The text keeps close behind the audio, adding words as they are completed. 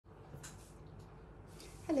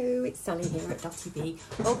Hello, it's Sally here at .tv.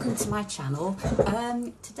 Welcome to my channel.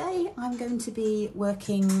 Today I'm going to be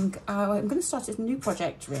working, I'm going to start a new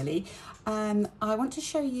project really. I want to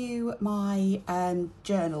show you my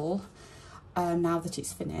journal now that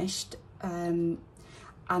it's finished, and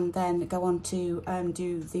then go on to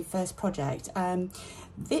do the first project.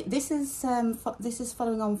 This is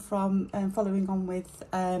following on with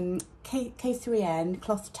K3N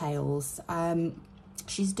Cloth Tales.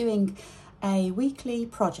 She's doing a weekly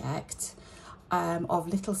project of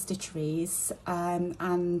little stitcheries,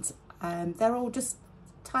 and they're all just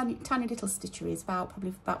tiny little stitcheries, probably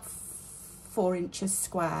about 4 inches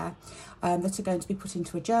square, that are going to be put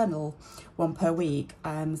into a journal, one per week.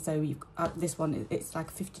 So this one, it's like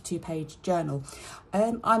a 52-page journal.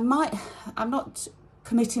 I'm not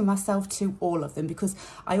committing myself to all of them because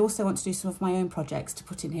I also want to do some of my own projects to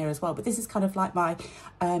put in here as well, but this is kind of like my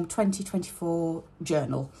 2024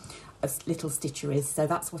 journal of little stitcheries. So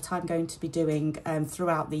that's what I'm going to be doing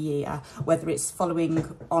throughout the year, whether it's following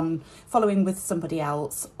with somebody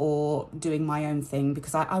else or doing my own thing,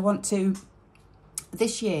 because I want to,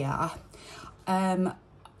 this year, I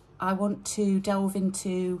want to delve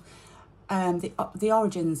into the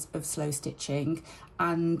origins of slow stitching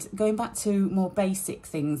and going back to more basic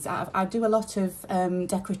things. I do a lot of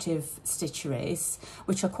decorative stitcheries,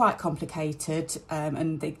 which are quite complicated,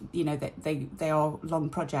 and they are long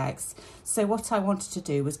projects. So what I wanted to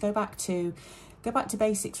do was go back to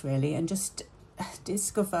basics really, and just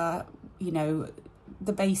discover,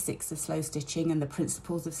 the basics of slow stitching and the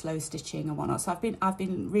principles of slow stitching and whatnot. So I've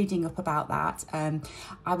been reading up about that.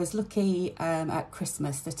 I was lucky at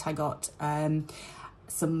Christmas that I got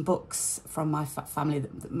some books from my family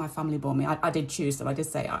that my family bought me. I did choose them. I did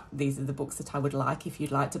say these are the books that I would like. If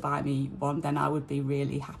you'd like to buy me one, then I would be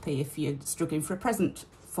really happy if you're struggling for a present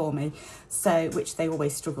for me. So, which they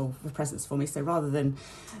always struggle for presents for me. So rather than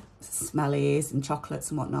smellies and chocolates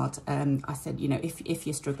and whatnot, I said, if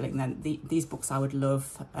you're struggling, then these books I would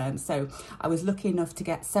love. So I was lucky enough to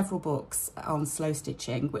get several books on slow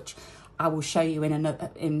stitching, which I will show you in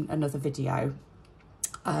another video.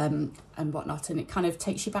 And whatnot, and it kind of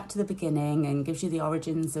takes you back to the beginning and gives you the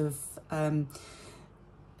origins of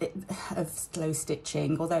slow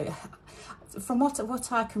stitching. Although from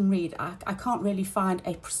what I can read, I can't really find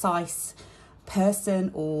a precise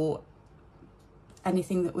person or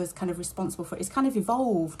anything that was kind of responsible for it. It's kind of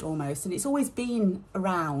evolved almost, and it's always been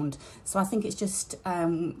around. So I think it's just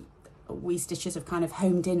we stitchers have kind of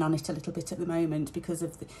homed in on it a little bit at the moment because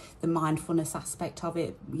of the mindfulness aspect of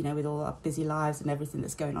it, with all our busy lives and everything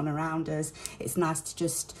that's going on around us. It's nice to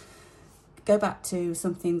just go back to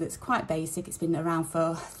something that's quite basic. It's been around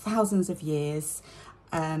for thousands of years,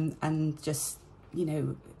 and just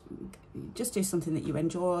just do something that you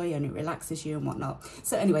enjoy and it relaxes you and whatnot.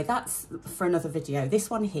 So anyway, that's for another video. This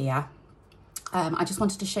one here, I just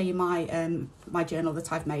wanted to show you my my journal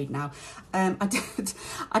that I've made now. I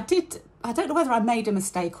don't know whether I made a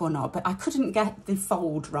mistake or not, but I couldn't get the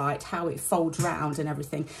fold right, how it folds round and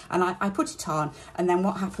everything. And I put it on, and then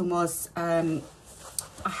what happened was I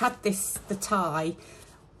had the tie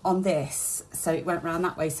on this, so it went round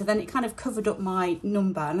that way. So then it kind of covered up my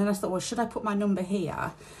number, and then I thought, well, should I put my number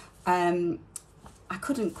here? I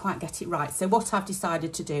couldn't quite get it right. So what I've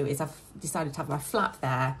decided to do is I've decided to have my flap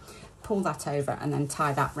there, pull that over, and then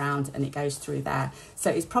tie that round, and it goes through there. So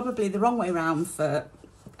it's probably the wrong way round for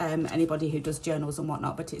anybody who does journals and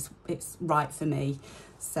whatnot, but it's right for me.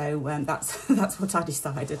 So that's what I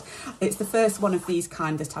decided. It's the first one of these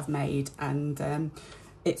kind that I've made, and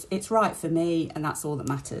it's right for me, and that's all that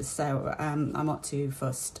matters. So I'm not too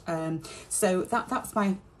fussed. So that's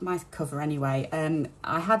my cover anyway.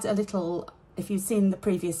 I had a little, if you've seen the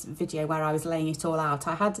previous video where I was laying it all out,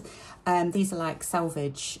 I had these are like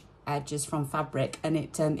selvage edges from fabric, and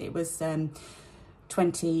it was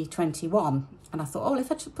 2021, and I thought, oh, if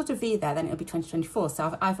I put a V there, then it'll be 2024.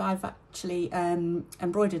 So I've actually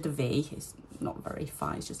embroidered a V. It's not very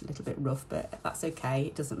fine, it's just a little bit rough, but that's okay,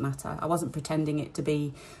 it doesn't matter. I wasn't pretending it to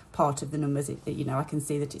be part of the numbers. I can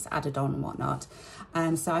see that it's added on and whatnot.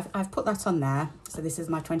 So I've put that on there. So this is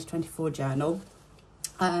my 2024 journal.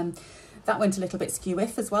 That went a little bit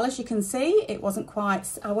skew-if as well, as you can see. It wasn't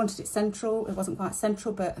quite, I wanted it central, it wasn't quite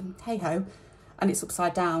central, but hey-ho. And it's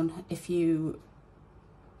upside down if you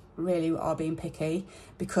really are being picky,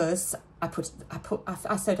 because I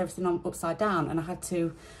sewed everything on upside down, and I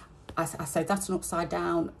sewed that on upside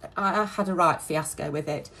down. I had a right fiasco with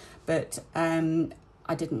it, but I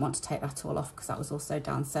didn't want to take that all off because that was all sewed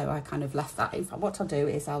down, so I kind of left that. In fact, what I'll do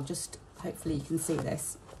is hopefully you can see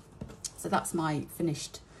this. So that's my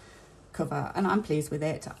finished cover, and I'm pleased with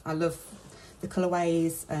it. I love the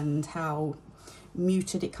colourways and how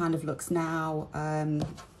muted it kind of looks now.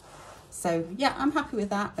 So yeah, I'm happy with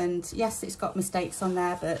that. And yes, it's got mistakes on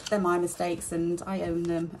there, but they're my mistakes and I own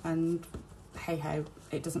them, and hey ho,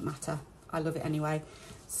 it doesn't matter. I love it anyway.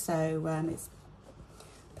 So it's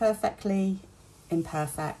perfectly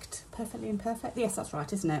imperfect. Perfectly imperfect? Yes, that's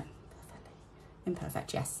right, isn't it? Perfectly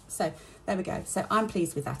imperfect, yes. So there we go. So I'm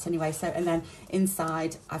pleased with that anyway. So, and then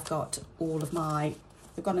inside I've got all of my,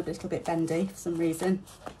 they've gone a little bit bendy for some reason,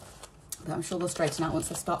 but I'm sure they'll straighten out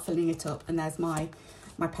once I start filling it up. And there's my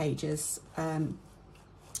pages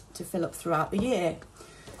to fill up throughout the year.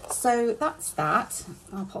 So that's that.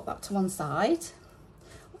 I'll pop that to one side,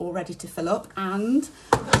 all ready to fill up. And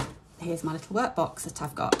here's my little workbox that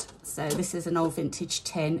I've got. So this is an old vintage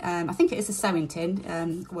tin. I think it is a sewing tin,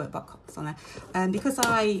 workbox on there. Because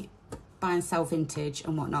I buy and sell vintage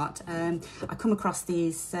and whatnot, I come across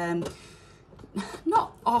these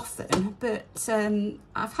not often, but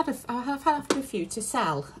I've had a few to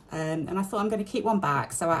sell, and I thought I'm going to keep one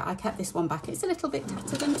back, so I kept this one back. It's a little bit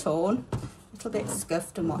tattered and torn, a little bit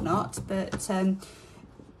scuffed and whatnot, but if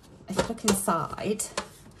you look inside,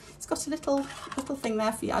 it's got a little thing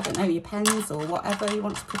there for you, I don't know, your pens or whatever you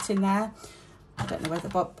want to put in there. I don't know whether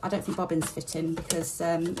I don't think bobbins fit in, because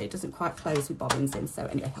it doesn't quite close with bobbins in. So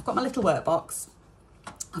anyway, I've got my little workbox,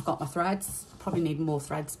 I've got my threads, probably need more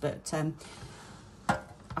threads, but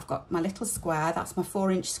I've got my little square, that's my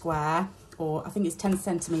 4-inch square, or I think it's 10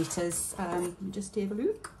 centimetres. Just have a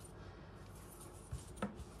look.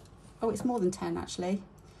 Oh, it's more than 10 actually.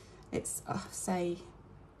 It's, say,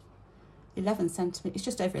 11 centimetres, it's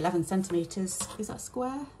just over 11 centimetres. Is that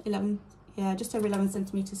square? 11, yeah, just over 11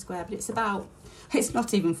 centimetres square, but it's about, it's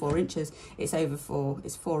not even 4 inches. It's over 4,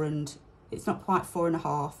 it's 4 and, it's not quite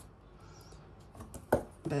 4.5.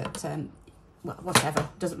 But, well, whatever,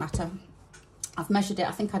 doesn't matter. I've measured it,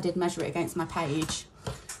 I think I did measure it against my page.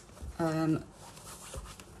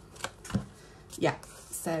 Yeah,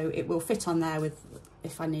 so it will fit on there with,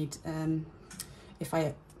 if I need, if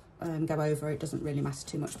I go over, it doesn't really matter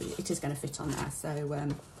too much, but it is going to fit on there. So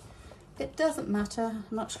it doesn't matter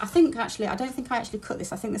much. I think actually, I don't think I actually cut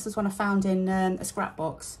this. I think this is one I found in a scrap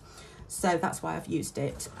box. So that's why I've used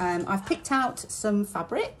it. I've picked out some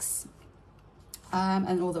fabrics,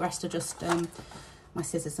 and all the rest are just my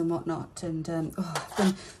scissors and whatnot, and I've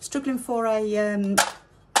been struggling for a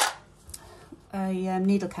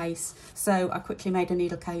needle case, so I quickly made a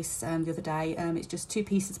needle case the other day. It's just 2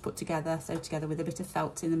 pieces put together, sewed together with a bit of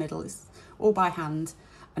felt in the middle. It's all by hand,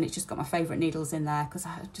 and it's just got my favourite needles in there because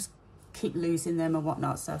I just keep losing them and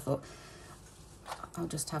whatnot. So I thought I'll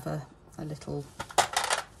just have a little,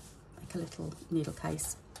 make a little needle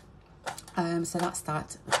case. So that's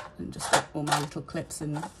that, and just all my little clips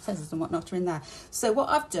and scissors and whatnot are in there. So what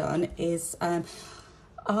I've done is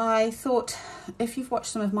I thought, if you've watched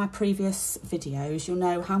some of my previous videos, you'll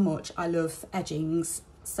know how much I love edgings.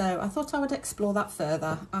 So I thought I would explore that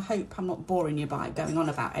further. I hope I'm not boring you by going on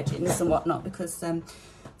about edgings and whatnot, because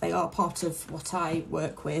they are part of what I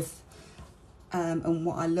work with and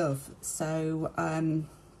what I love. So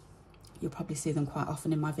you'll probably see them quite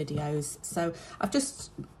often in my videos. So I've just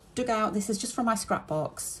dug out, this is just from my scrap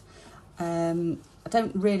box. I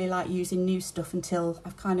don't really like using new stuff until I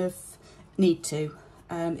kind of need to.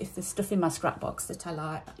 If there's stuff in my scrap box that I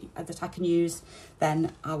like, that I can use,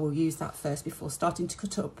 then I will use that first before starting to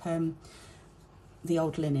cut up the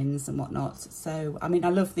old linens and whatnot. So, I mean, I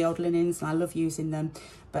love the old linens and I love using them,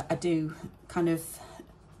 but I do kind of,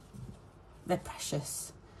 they're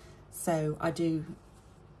precious. So I do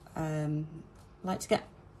like to get,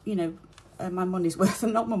 you know, my money's worth,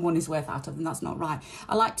 and not my money's worth out of them, that's not right.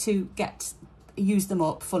 I like to use them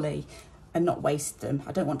up fully and not waste them.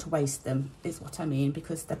 I don't want to waste them, is what I mean,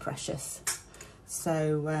 because they're precious.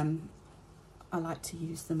 So I like to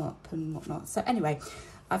use them up and whatnot. So anyway,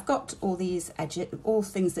 I've got all these edges, all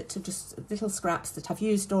things that are just little scraps that I've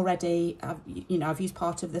used already. I've used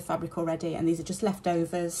part of the fabric already, and these are just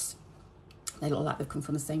leftovers. They look like they've come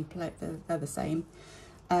from the same plate. They're the same.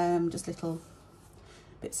 Just little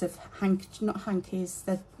bits of not hankies,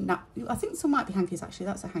 I think some might be hankies actually,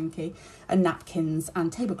 that's a hanky, and napkins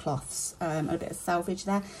and tablecloths, and a bit of salvage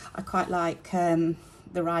there. I quite like the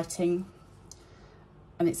writing,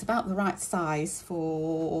 and it's about the right size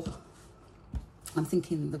for, I'm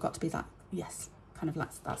thinking they've got to be that, yes, kind of like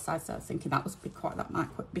that size, so I was thinking that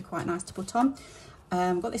might be quite nice to put on.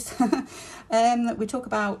 Got this, we talk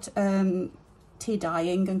about tea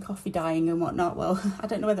dyeing and coffee dyeing and whatnot. Well, I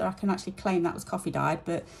don't know whether I can actually claim that was coffee dyed,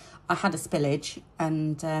 but I had a spillage,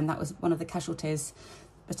 and that was one of the casualties.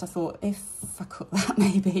 But I thought if I cut that,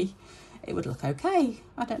 maybe it would look okay.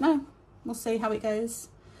 I don't know, we'll see how it goes.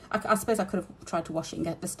 I suppose I could have tried to wash it and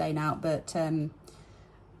get the stain out, but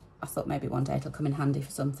I thought maybe one day it'll come in handy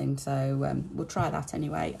for something, so we'll try that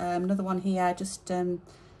anyway. Another one here, just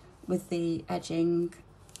with the edging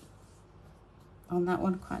on that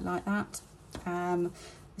one, quite like that.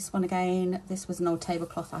 This one again, this was an old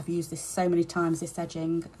tablecloth. I've used this so many times, this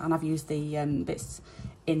edging, and I've used the bits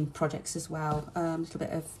in projects as well. A little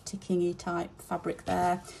bit of ticking-y type fabric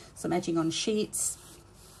there, some edging on sheets.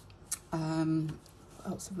 What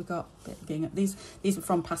else have we got? These are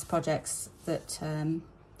from past projects that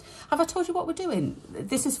have I told you what we're doing?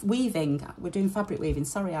 This is weaving. We're doing fabric weaving.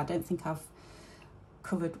 Sorry, I don't think I've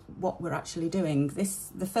covered what we're actually doing.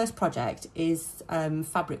 The first project is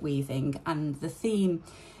fabric weaving, and the theme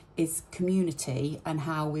is community and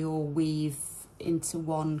how we all weave into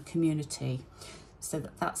one community. So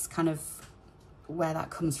that's kind of where that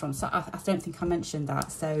comes from. So I don't think I mentioned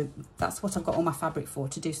that. So that's what I've got all my fabric for,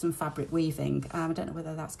 to do some fabric weaving. I don't know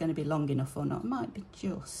whether that's going to be long enough or not. It might be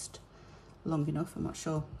just long enough, I'm not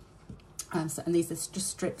sure. And these are just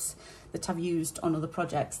strips that I've used on other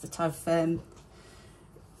projects that I thought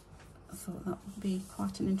that would be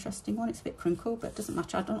quite an interesting one. It's a bit crinkled, but it doesn't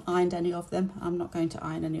matter. I don't iron any of them. I'm not going to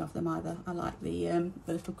iron any of them either. I like the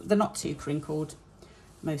little, they're not too crinkled,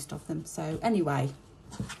 most of them. So anyway,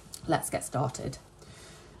 let's get started.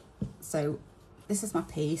 So this is my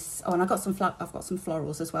piece. Oh, and I've got some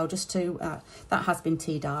florals as well, just to that has been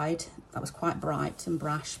tea dyed. That was quite bright and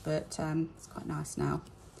brash, but it's quite nice now.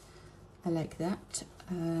 I like that.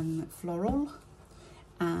 Floral,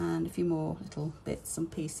 and a few more little bits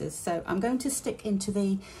and pieces. So I'm going to stick into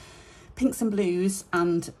the pinks and blues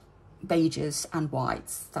and beiges and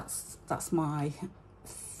whites. That's my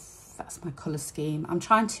colour scheme. I'm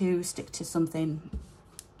trying to stick to something.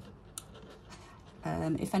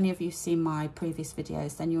 If any of you've seen my previous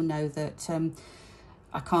videos, then you'll know that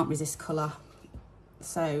I can't resist colour.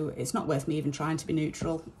 So it's not worth me even trying to be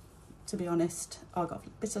neutral, to be honest. Oh, I got a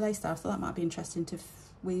bit of lace there. I thought that might be interesting to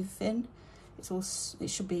weave in. It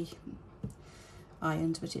should be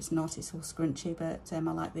ironed, but it's not. It's all scrunchy, but I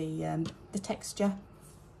like the texture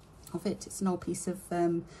of it. It's an old piece of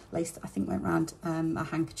lace that I think went around a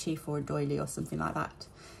handkerchief or a doily or something like that.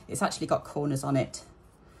 It's actually got corners on it,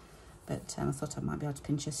 but I thought I might be able to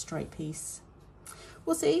pinch a straight piece.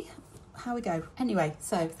 We'll see how we go. Anyway,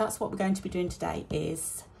 so that's what we're going to be doing today,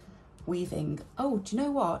 is weaving. Oh, do you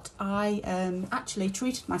know what? I actually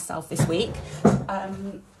treated myself this week.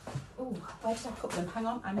 Oh, where did I put them? Hang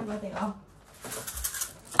on, I know where they are.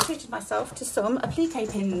 I treated myself to some applique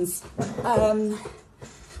pins.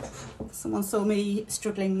 Someone saw me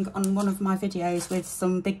struggling on one of my videos with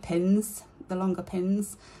some big pins, the longer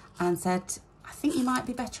pins, and said, I think you might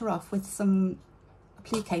be better off with some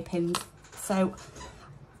applique pins. So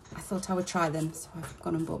I thought I would try them. So I've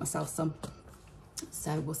gone and bought myself some.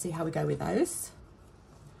 So we'll see how we go with those.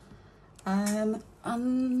 And I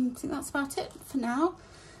think that's about it for now.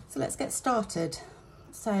 So let's get started.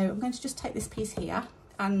 So I'm going to just take this piece here,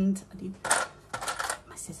 and I need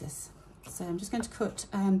my scissors. So I'm just going to cut,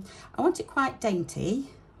 I want it quite dainty.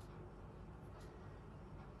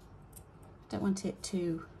 Don't want it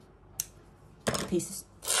too, the piece is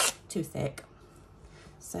too thick.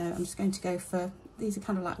 So I'm just going to go for, these are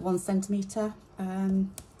kind of like 1 centimetre.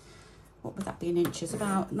 What would that be in inches? It's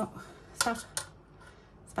about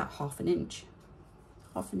half an inch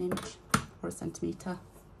or a centimetre,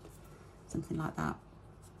 something like that.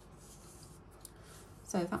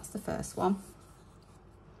 So that's the first one,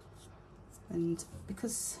 and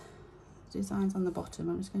because the design's on the bottom,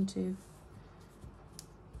 I'm just going to,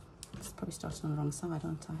 it's probably starting on the wrong side,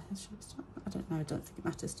 aren't I? I don't know, I don't think it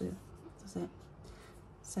matters, does it?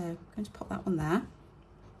 So I'm going to pop that one there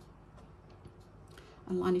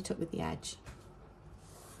and line it up with the edge.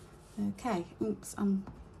 Okay, oops, I'm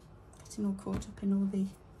getting all caught up in all the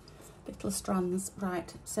little strands.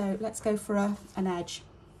 Right, so let's go for an edge.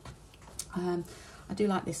 I do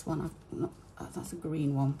like this one. That's a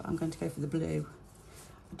green one, but I'm going to go for the blue.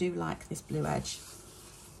 I do like this blue edge.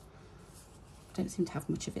 I don't seem to have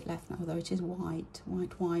much of it left now, although it is white.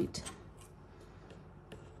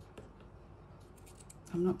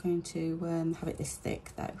 I'm not going to have it this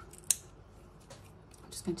thick though. I'm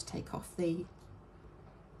just going to take off that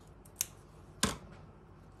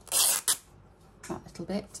little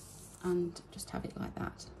bit and just have it like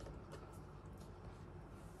that.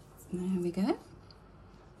 There we go.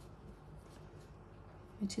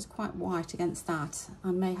 It is quite white against that.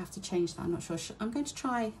 I may have to change that, I'm not sure. I'm going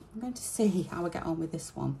to see how I get on with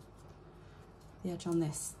this one. The edge on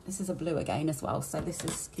this. This is a blue again as well, so this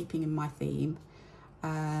is keeping in my theme.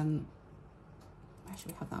 Where should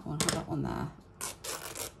we have that one? Have that one there.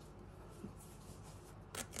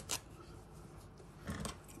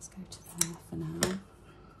 Let's go to there for now.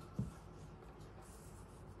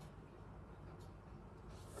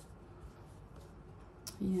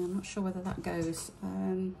 not sure whether that goes.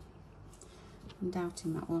 I'm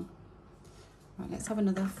doubting that one. Right, let's have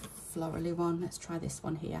another florally one. Let's try this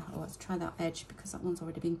one here. Or let's try that edge because that one's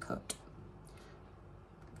already been cut.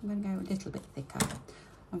 I'm going to go a little bit thicker.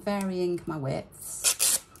 I'm varying my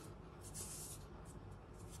widths.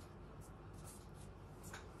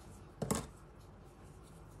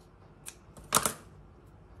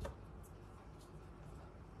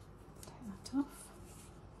 Take that off.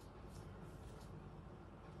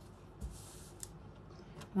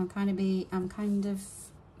 And I'm kind of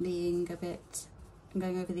being a bit, I'm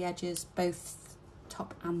going over the edges, both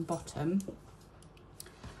top and bottom.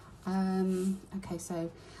 Okay, so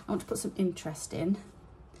I want to put some interest in.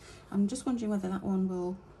 I'm just wondering whether that one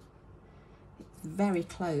will, it's very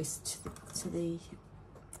close to the,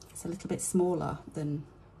 it's a little bit smaller than,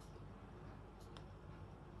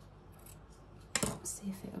 let's see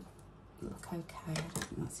if it'll look okay. I don't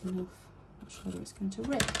think that's enough. Not sure whether it's going to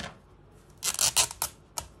rip.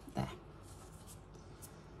 There.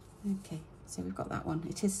 Okay, so we've got that one.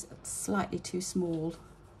 It is slightly too small,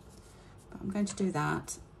 but I'm going to do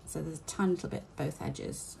that. So there's a tiny little bit both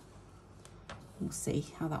edges. We'll see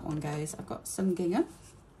how that one goes. I've got some gingham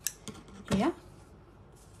here.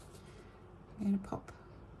 I'm going to pop.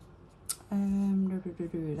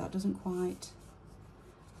 That doesn't quite.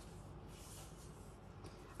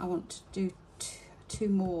 I want to do two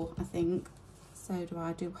more, I think. So do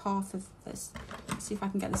I do half of this? Let's see if I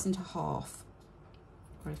can get this into half.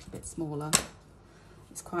 Or a little bit smaller.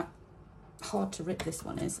 It's quite hard to rip, this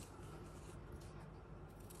one is.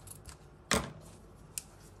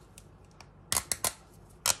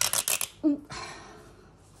 Ooh.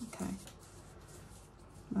 Okay,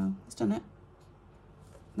 well, it's done it.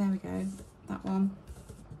 There we go, that one.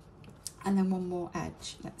 And then one more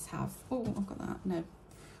edge. Let's have, oh, I've got that. No,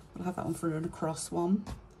 we'll have that one for an across one.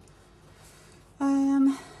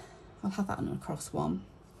 I'll have that on an across one.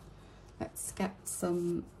 Let's get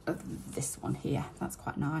some of this one here. That's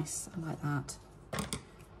quite nice. I like that.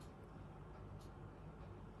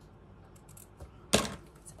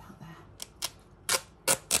 It's about there.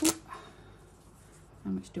 Ooh.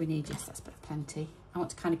 How much do we need? Yes, that's plenty. I want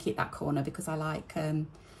to kind of keep that corner because I like to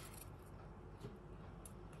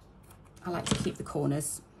keep the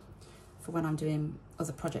corners for when I'm doing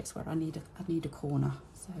other projects where I need a corner.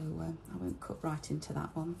 So I won't cut right into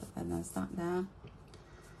that one, but then there's that there.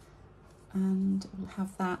 And we'll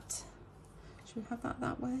have that, should we have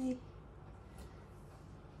that way?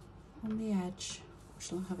 On the edge, or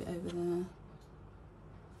shall I have it over there?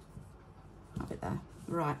 Have it there.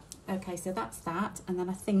 Right, okay, so that's that. And then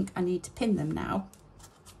I think I need to pin them now.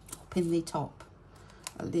 Pin the top,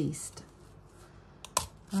 at least.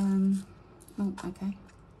 Oh, okay.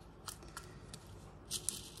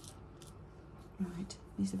 Right,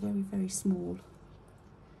 these are very, very small.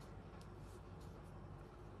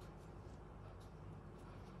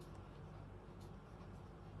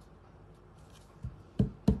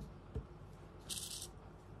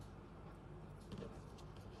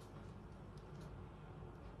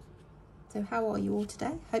 So how are you all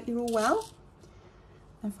today? Hope you're all well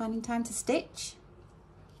and finding time to stitch.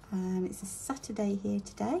 It's a Saturday here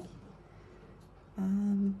today.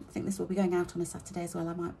 I think this will be going out on a Saturday as well.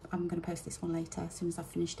 I'm going to post this one later as soon as I've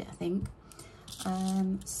finished it, I think.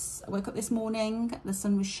 So I woke up this morning, the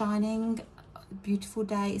sun was shining, beautiful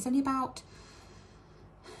day. It's only about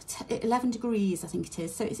 11 degrees, I think it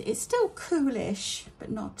is. So it's still coolish, but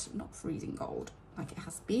not freezing cold like it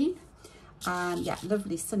has been. Yeah,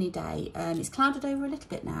 lovely sunny day. It's clouded over a little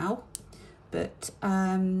bit now, but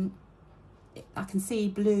I can see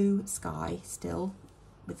blue sky still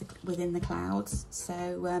within the clouds.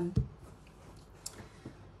 So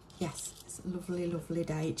yes, it's a lovely, lovely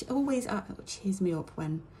day. It always cheers me up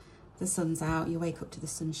when the sun's out. You wake up to the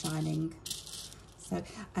sun shining. So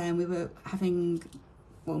we were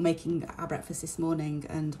making our breakfast this morning,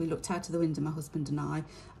 and we looked out of the window, my husband and I,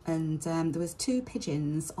 and there was two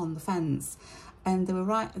pigeons on the fence, and they were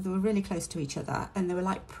really close to each other, and they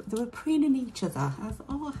were preening each other. I thought,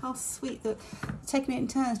 oh, how sweet, that taking it in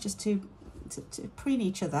turns just to preen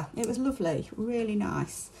each other. It was lovely, really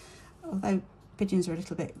nice. Although pigeons are a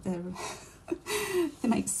little bit, they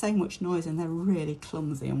make so much noise and they're really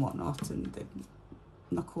clumsy and whatnot, and they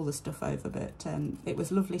knock all the stuff over, but it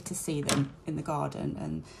was lovely to see them in the garden,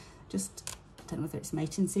 and just, I don't know whether it's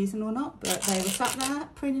mating season or not, but they were sat there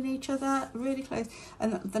preening each other really close,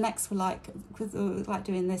 and the necks were like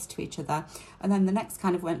doing this to each other, and then the necks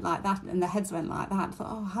kind of went like that and the heads went like that. I thought,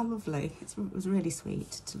 oh, how lovely. It was really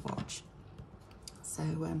sweet to watch. So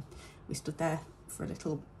we stood there for a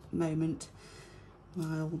little moment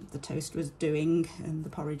while the toast was doing and the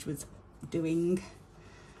porridge was doing.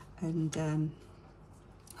 and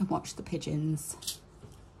watch the pigeons.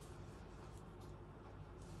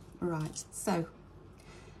 Right, so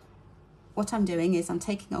what I'm doing is I'm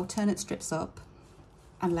taking alternate strips up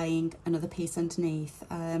and laying another piece underneath.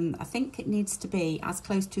 I think it needs to be as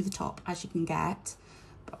close to the top as you can get,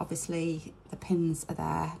 but obviously the pins are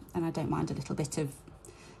there and I don't mind a little bit of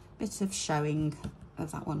showing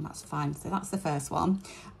of that one. That's fine. So that's the first one,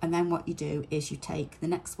 and then what you do is you take the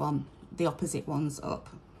next one, the opposite ones up.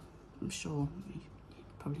 I'm sure you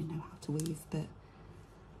probably know how to weave, but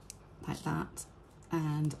like that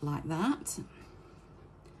and like that.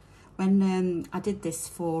 When I did this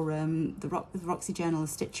for the Roxy Journal of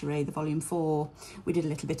Stitchery, the volume 4, we did a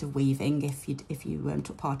little bit of weaving if you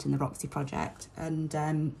took part in the Roxy project, and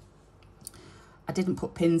I didn't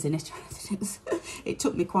put pins in it. It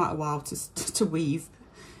took me quite a while to weave,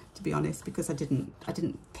 to be honest, because I didn't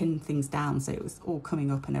pin things down, so it was all coming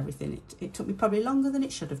up and everything. It took me probably longer than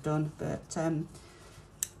it should have done, but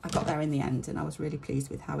I got there in the end, and I was really pleased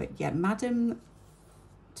with how it. Yeah, Madame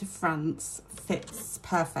de France fits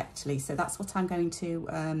perfectly, so that's what I'm going to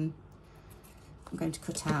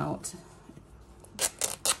cut out.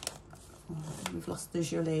 Oh, we've lost the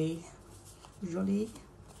jolie.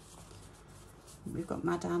 We've got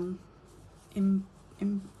Madame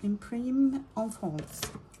Imprime en France.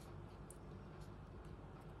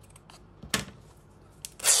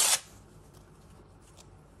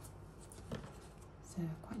 So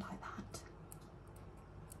quite like that.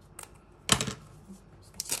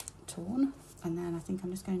 Just get it torn, and then I think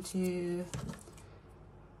I'm just going to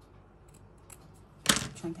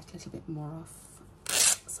try and get a little bit more off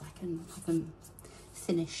so I can have them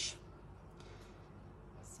finish.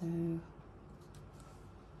 So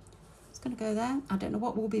it's going to go there. I don't know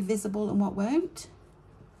what will be visible and what won't.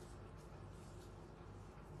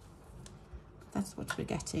 That's what we're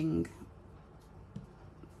getting.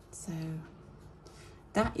 So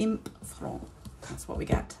that imp front, that's what we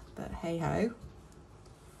get, but hey ho,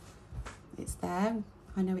 it's there.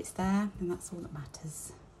 I know it's there, and that's all that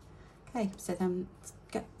matters. Okay, so then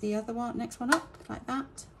get the other one, next one up like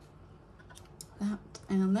that,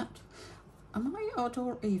 and that. Am I odd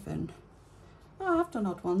or even? Oh, I have done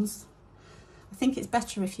odd ones. I think it's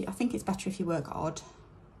better if you work odd.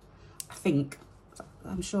 I think.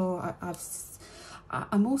 I'm sure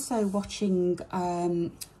I'm also watching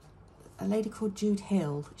a lady called Jude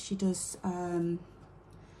Hill. She does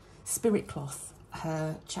Spirit Cloth.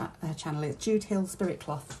 Her channel is Jude Hill Spirit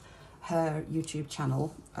Cloth. Her YouTube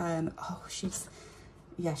channel. Oh, she's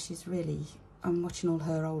really. I'm watching all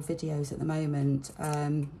her old videos at the moment.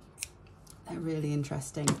 They're really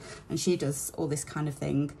interesting, and she does all this kind of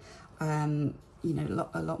thing. You know,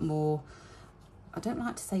 a lot more. I don't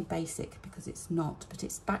like to say basic because it's not, but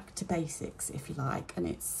it's back to basics, if you like, and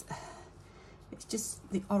it's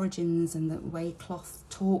just the origins and the way cloth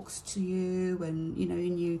talks to you, and you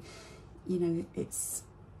know, it's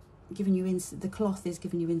giving you the cloth is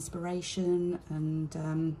giving you inspiration and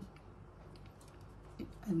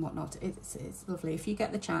whatnot. It's lovely. If you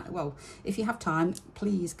get the chance, well, if you have time,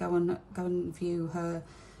 please go and view her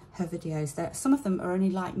videos. There, some of them are only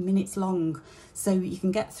like minutes long, so you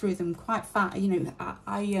can get through them quite fast. You know,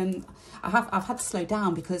 I've had to slow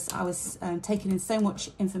down because I was taking in so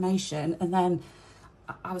much information, and then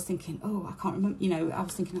I was thinking, oh, I can't remember. You know, I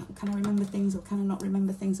was thinking, can I remember things or can I not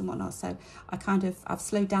remember things and whatnot? So I've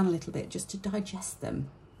slowed down a little bit just to digest them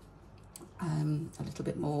a little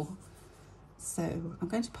bit more. So I'm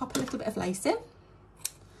going to pop a little bit of lace in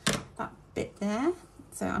that bit there.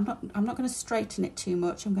 So I'm not going to straighten it too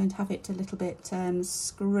much. I'm going to have it a little bit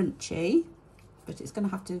scrunchy, but it's going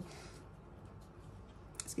to have to,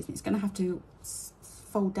 excuse me, it's going to have to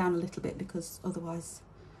fold down a little bit because otherwise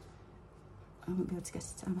I won't be able to get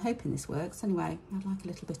it. I'm hoping this works. Anyway, I'd like a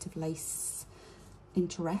little bit of lace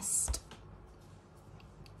interest.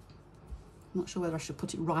 I'm not sure whether I should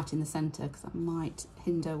put it right in the centre because that might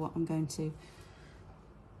hinder what I'm going to.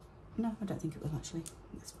 No, I don't think it will actually.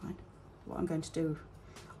 That's fine. What I'm going to do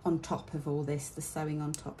on top of all this, the sewing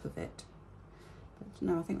on top of it. But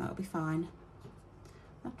no, I think that'll be fine.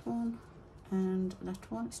 That one and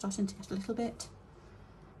that one. It's starting to get a little bit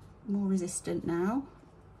more resistant now.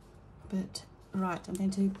 But right, I'm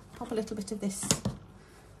going to pop a little bit of this.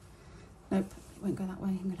 Nope, it won't go that way.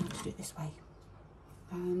 I'm going to have to do it this way.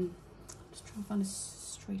 Just try and find a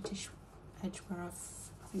straightish edge where I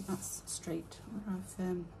think that's straight, where I've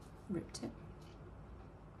ripped it.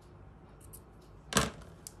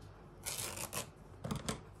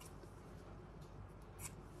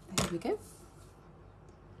 There we go.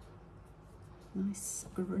 Nice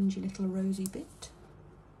grungy little rosy bit.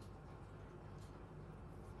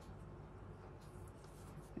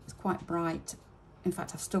 It's quite bright. In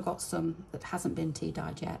fact, I've still got some that hasn't been tea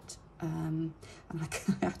dyed yet. And I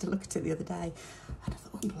had to look at it the other day and I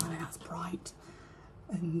thought, oh blimey, that's bright.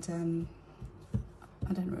 And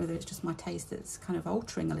I don't know whether it's just my taste that's kind of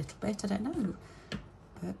altering a little bit, I don't know.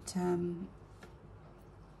 But I'm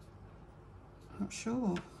not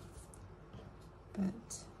sure.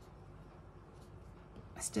 But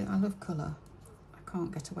I love colour. I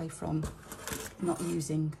can't get away from not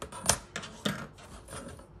using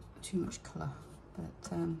too much colour.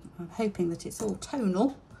 But I'm hoping that it's all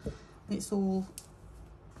tonal. It's all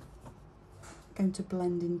going to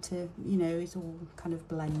blend into, you know, it all kind of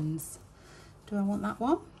blends. Do I want that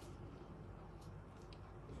one?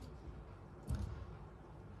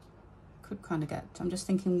 Could kind of get, I'm just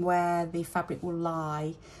thinking where the fabric will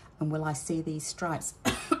lie and will I see these stripes?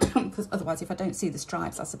 Because otherwise, if I don't see the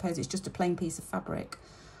stripes, I suppose it's just a plain piece of fabric.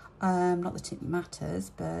 Not that it matters,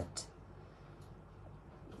 but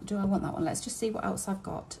do I want that one? Let's just see what else I've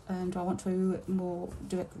got. Do I want to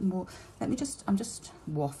do it more? I'm just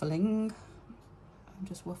waffling. I'm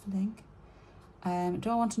just waffling. Do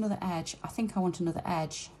I want another edge? I think I want another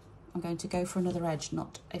edge. I'm going to go for another edge,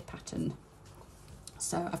 not a pattern.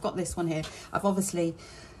 So I've got this one here. I've obviously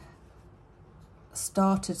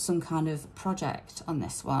started some kind of project on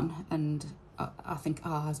this one, and I think,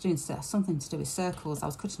 I was doing something to do with circles. I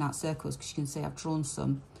was cutting out circles because you can see I've drawn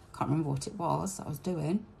some. Can't remember what it was that I was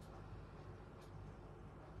doing.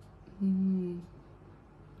 No,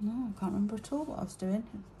 I can't remember at all what I was doing.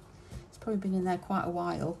 It's probably been in there quite a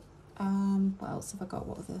while. What else have I got?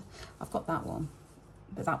 I've got that one,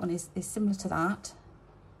 but that one is similar to that.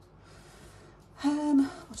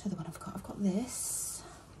 What other one I've got? I've got this.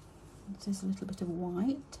 There's a little bit of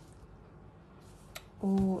white.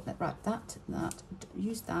 Or right,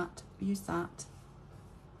 use that. I've used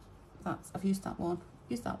that one.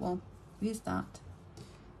 Use that one. Use that.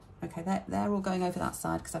 Okay, they're all going over that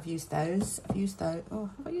side because I've used those. Oh,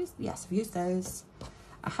 have I used? Yes, I've used those.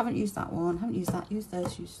 I haven't used that one. Haven't used that. Use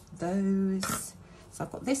those. Use those. So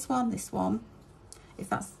I've got this one. If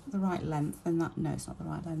that's the right length, then no, it's not the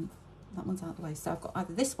right length. That one's out of the way. So I've got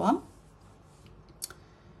either this one.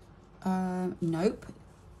 Nope.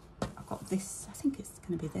 I've got this. I think it's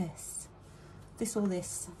going to be this. This or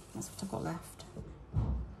this. That's what I've got left.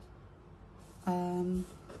 I'm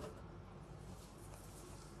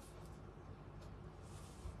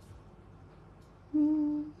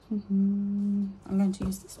going to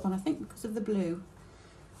use this one, I think, because of the blue.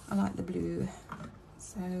 I like the blue.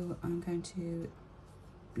 So I'm going to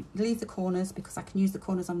leave the corners because I can use the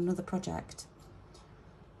corners on another project.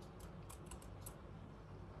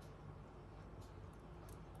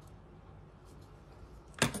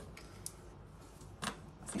 I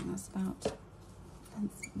think that's about,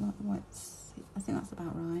 I think that's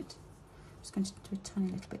about right. I'm just going to do a tiny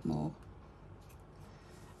little bit more.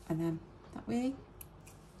 And then that way.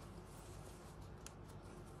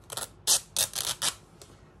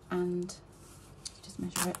 And just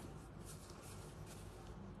measure it.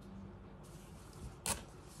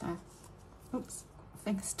 There. Oops,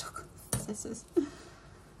 finger stuck on the scissors.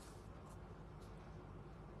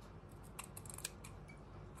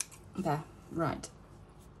 There, right.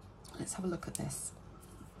 Let's have a look at this.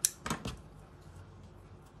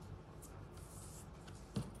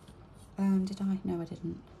 Did I? No, I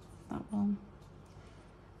didn't. That one.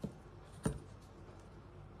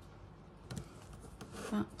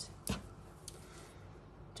 That.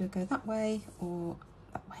 Do I go that way or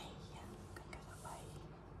that way? Yeah, I'm going to go that way.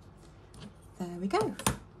 There we go.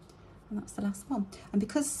 And that's the last one. And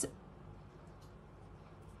because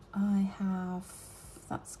I have,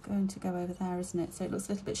 that's going to go over there, isn't it? So it looks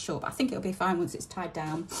a little bit short, but I think it'll be fine once it's tied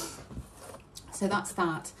down. So that's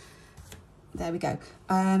that. There we go.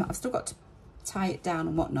 I've still got to tie it down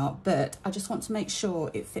and whatnot, but I just want to make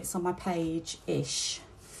sure it fits on my page-ish.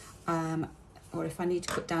 Or if I need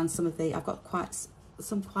to cut down some of I've got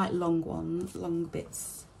some quite long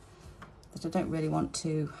bits that I don't really want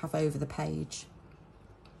to have over the page.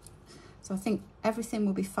 So I think everything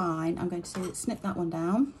will be fine. I'm going to snip that one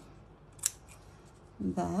down.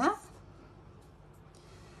 There.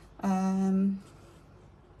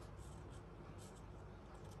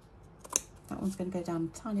 That one's going to go down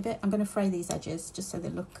a tiny bit. I'm going to fray these edges just so they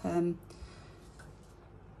look, and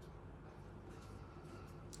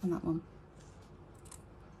that one.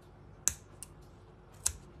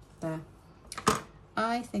 There.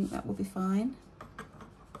 I think that will be fine.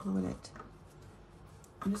 Or will it?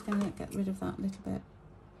 I'm just going to get rid of that little bit.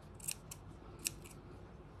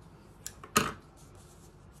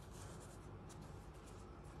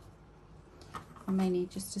 I may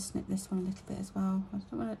need just to snip this one a little bit as well. I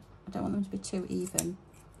don't want them to be too even.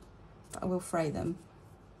 I will fray them.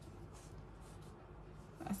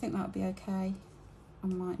 I think that would be okay. I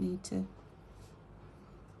might need to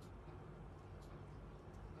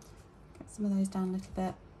get some of those down a little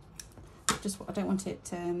bit. Just I don't want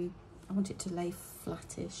it. I want it to lay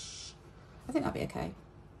flattish. I think that'd be okay.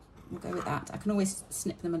 We'll go with that. I can always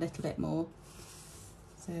snip them a little bit more.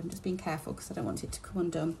 So I'm just being careful because I don't want it to come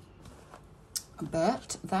undone.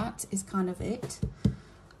 But that is kind of it.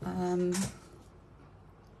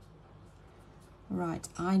 Right,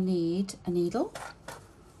 I need a needle.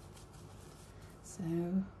 So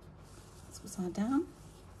that's upside down.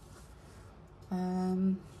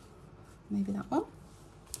 Maybe that one.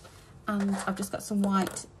 And I've just got some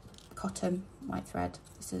white cotton, white thread.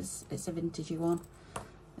 It's a vintagey one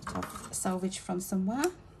that I've salvaged from somewhere.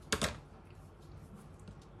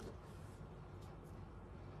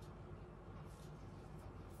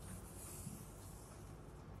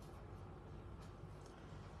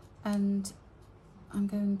 And I'm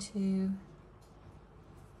going to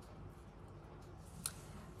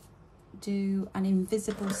do an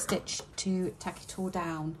invisible stitch to tack it all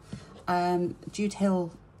down. Jude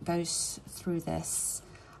Hill goes through this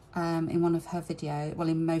in one of her videos, well,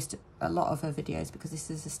 in a lot of her videos, because this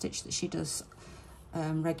is a stitch that she does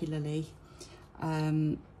regularly,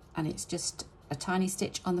 and it's just a tiny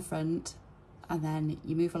stitch on the front, and then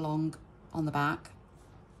you move along on the back,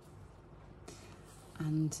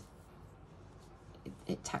 and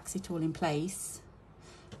it tacks it all in place.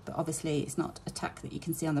 But obviously it's not a tack that you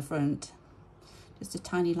can see on the front, just a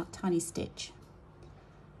tiny stitch.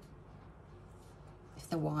 If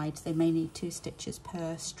they're wide, they may need 2 stitches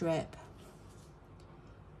per strip,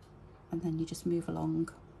 and then you just move along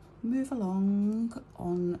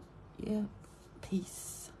on your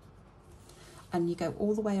piece, and you go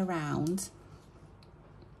all the way around,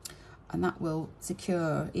 and that will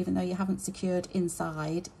secure, even though you haven't secured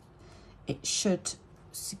inside, it should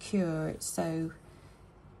secure it so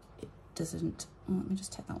it doesn't. Oh, let me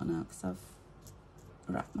just take that one out because I've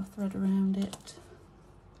wrapped my thread around it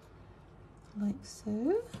like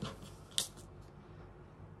so.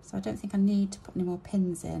 So I don't think I need to put any more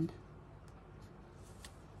pins in.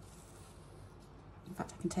 In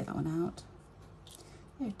fact, I can take that one out.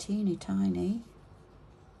 They're teeny tiny.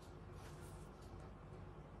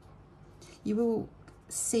 You will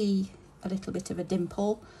see a little bit of a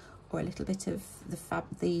dimple or a little bit of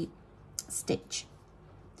the stitch,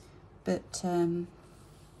 but it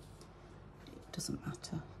doesn't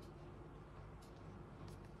matter.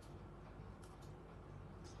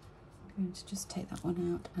 I'm going to just take that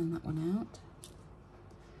one out and that one out,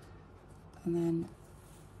 and then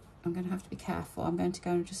I'm going to have to be careful. I'm going to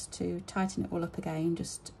go just to tighten it all up again,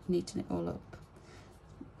 just neaten it all up,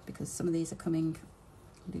 because some of these are coming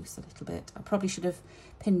loose a little bit. I probably should have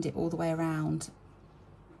pinned it all the way around,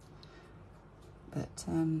 but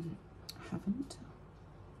I haven't.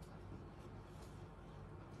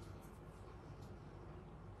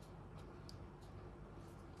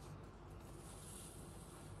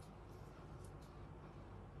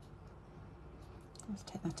 Let's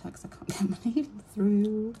take that out because I can't get my needle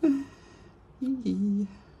through.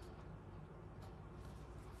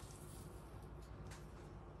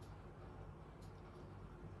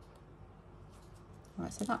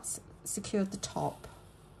 Right, so that's secured the top.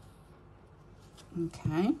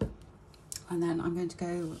 Okay, and then I'm going to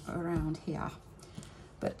go around here,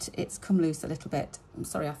 but it's come loose a little bit. I'm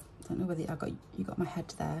sorry, I don't know whether you got my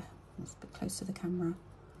head there. It's a bit close to the camera.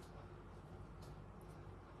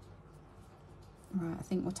 Right, I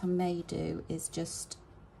think what I may do is just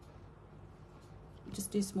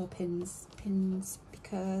do some more pins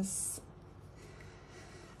because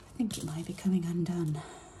I think it might be coming undone.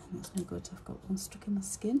 That's no good. I've got one stuck in my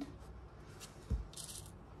skin.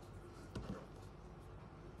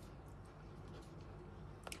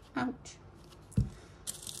 Ouch.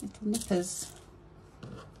 Little nippers.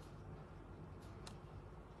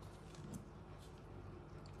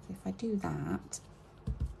 So if I do that,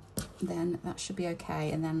 then that should be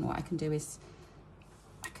okay, and then what I can do is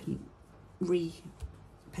I can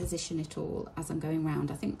reposition it all as I'm going round.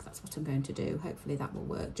 I think that's what I'm going to do. Hopefully that will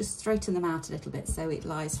work. Just straighten them out a little bit so it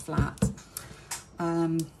lies flat.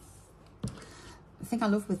 The thing I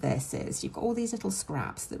love with this is you've got all these little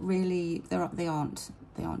scraps that really they aren't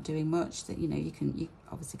doing much. That you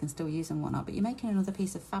obviously can still use them and whatnot, but you're making another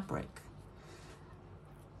piece of fabric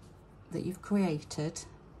that you've created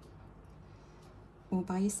all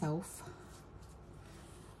by yourself,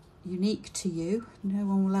 unique to you. No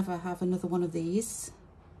one will ever have another one of these.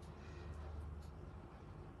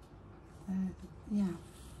 Yeah.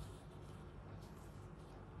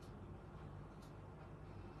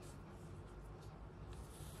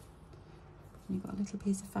 you've got a little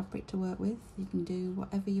piece of fabric to work with. You can do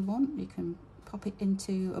whatever you want. You can pop it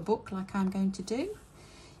into a book like I'm going to do.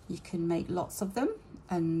 You can make lots of them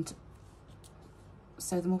and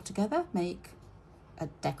sew them all together, make a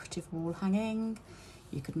decorative wall hanging.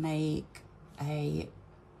 You could make a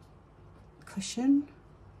cushion,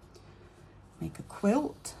 make a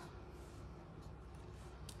quilt.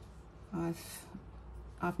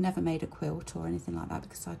 I've never made a quilt or anything like that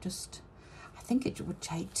because I think it would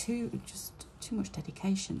take too much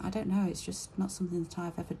dedication. I don't know, it's just not something that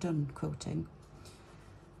I've ever done, quilting.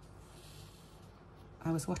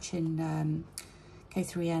 I was watching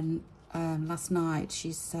K3N last night.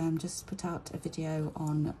 She's just put out a video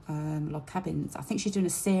on log cabins. I think she's doing a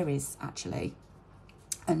series actually.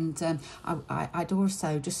 And I'd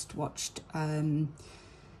also just watched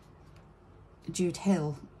Jude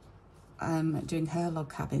Hill doing her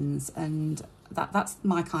log cabins, and that's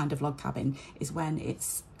my kind of log cabin, is when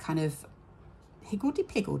it's kind of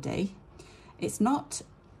higgledy-piggledy. It's not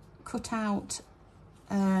cut out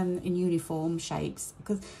in uniform shapes,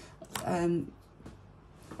 because I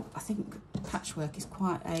think patchwork is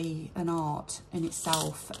quite an art in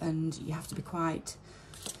itself, and you have to be quite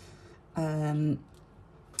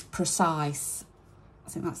precise. I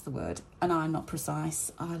think that's the word, and I'm not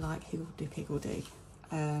precise. I like higgledy-piggledy,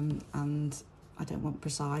 and I don't want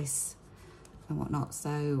precise and whatnot.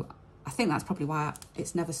 So I think that's probably why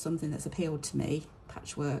it's never something that's appealed to me,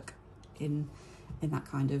 patchwork in that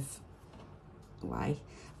kind of way.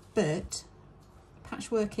 But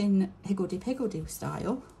patchwork in higgledy-piggledy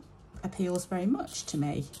style appeals very much to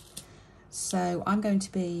me. So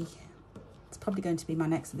it's probably going to be my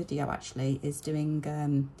next video actually, is doing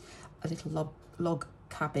a little log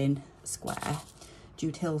cabin square,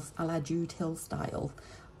 a la Jude Hill style,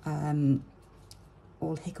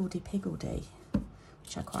 all higgledy-piggledy,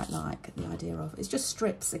 which I quite like the idea of. It's just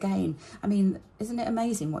strips again. I mean, isn't it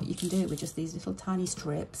amazing what you can do with just these little tiny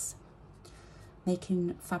strips,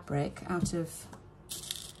 making fabric out of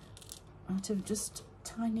just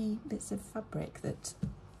tiny bits of fabric that,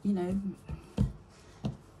 you know,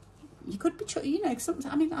 you could be, you know,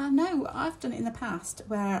 I mean, I know I've done it in the past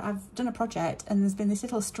where I've done a project and there's been this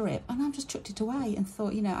little strip and I've just chucked it away and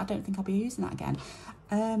thought, you know, I don't think I'll be using that again.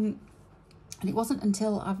 And it wasn't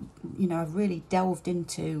until I've really delved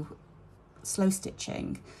into slow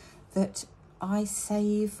stitching that I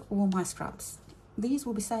save all my scraps. These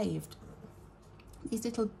will be saved. These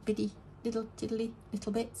little bitty, little tiddly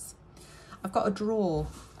little bits. I've got a drawer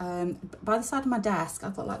by the side of my desk.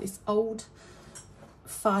 I've got like this old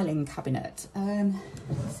filing cabinet.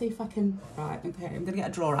 See if I can, right, okay, I'm gonna get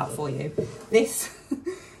a drawer out for you. This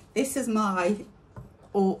is my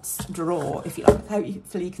aughts drawer, if you like.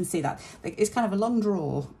 Hopefully you can see that. It's kind of a long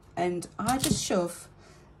drawer, and I just shove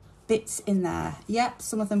bits in there. Yep,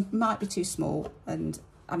 some of them might be too small, and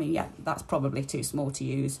I mean, yeah, that's probably too small to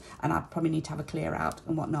use, and I probably need to have a clear out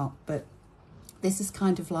and whatnot. But this is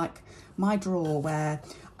kind of like my drawer where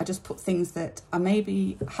I just put things that I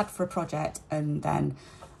maybe had for a project, and then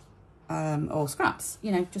or scraps,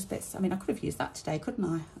 you know, just bits. I mean, I could have used that today, couldn't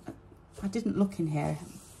I? I didn't look in here.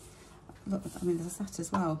 Look, I mean, there's that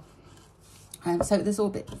as well. So there's all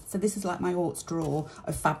bits. So this is like my aughts drawer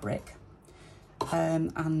of fabric,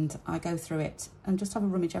 and I go through it and just have a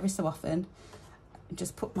rummage every so often, and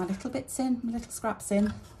just put my little bits in, my little scraps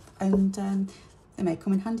in, and they may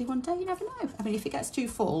come in handy one day. You never know. I mean, if it gets too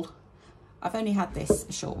full, I've only had this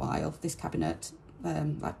a short while, this cabinet,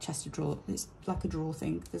 like chest of drawer. It's like a drawer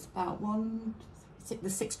thing. There's about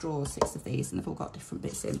there's 6 drawers, 6 of these, and they've all got different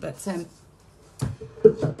bits in. But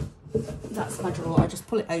that's my drawer. I just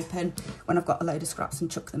pull it open when I've got a load of scraps and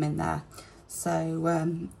chuck them in there. So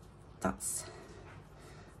that's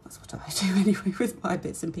what I do anyway with my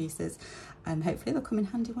bits and pieces, and hopefully they'll come in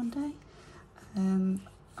handy one day.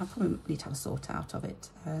 I probably need to have a sort out of it.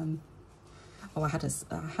 Oh, I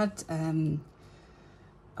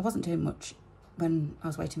wasn't doing much when I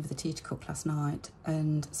was waiting for the tea to cook last night,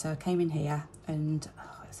 and so I came in here and it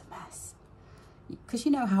was a mess. Because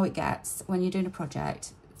you know how it gets when you're doing a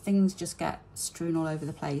project, things just get strewn all over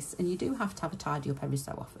the place, and you do have to have a tidy up every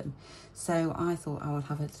so often. So I thought I will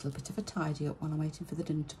have a little bit of a tidy up while I'm waiting for the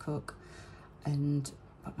dinner to cook, and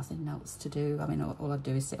got nothing else to do. I mean, all I'd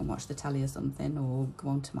do is sit and watch the telly or something, or go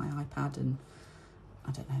onto my iPad and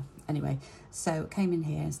I don't know. Anyway, so I came in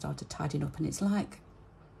here and started tidying up, and it's like,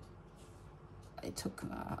 it took,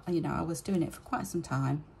 you know, I was doing it for quite some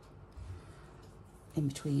time in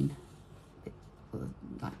between,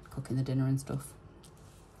 like cooking the dinner and stuff.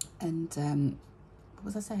 And what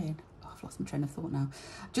was I saying? Oh, I've lost my train of thought now.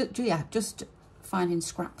 Just finding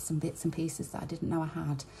scraps and bits and pieces that I didn't know I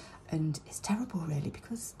had. And it's terrible really,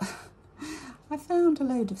 because I found a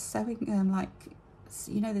load of sewing, like,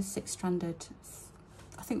 you know, the 6-stranded,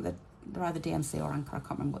 I think they're either DMC or Anchor, I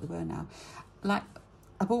can't remember what they were now, like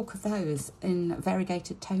a bulk of those in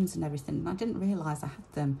variegated tones and everything, and I didn't realise I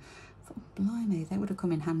had them. I thought, blimey, they would have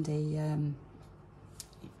come in handy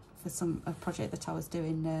for a project that I was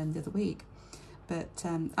doing the other week. But,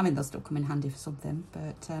 I mean, they'll still come in handy for something,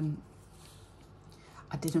 but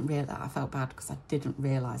I didn't realise, I felt bad because I didn't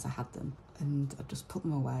realise I had them, and I just put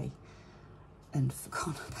them away and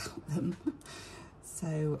forgot about them.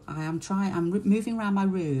 So I'm moving around my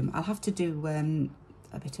room. I'll have to do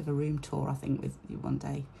a bit of a room tour, I think, with you one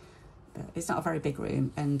day. But it's not a very big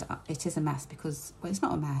room, and it is a mess because, well, it's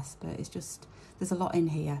not a mess, but it's just, there's a lot in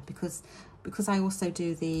here because I also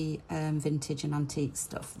do the vintage and antique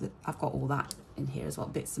stuff. That I've got all that in here as well,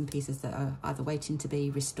 bits and pieces that are either waiting to be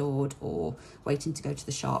restored or waiting to go to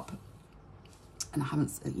the shop. And I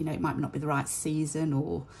haven't, you know, it might not be the right season,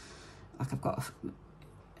 or like I've got,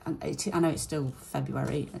 I know it's still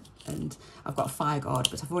February and I've got a fire guard,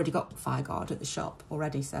 but I've already got fire guard at the shop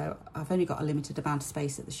already. So I've only got a limited amount of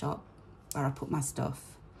space at the shop where I put my stuff.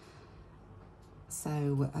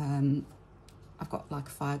 So I've got like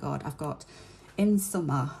a fire guard. I've got in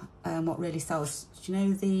summer, what really sells, do you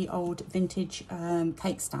know the old vintage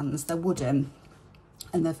cake stands? They're wooden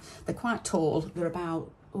and they're quite tall. They're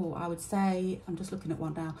about, oh, I would say, I'm just looking at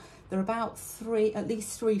one now. They're about at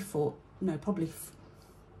least 3 foot, no, probably,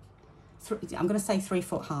 I'm going to say 3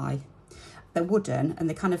 foot high. They're wooden and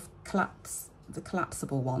they kind of collapse, the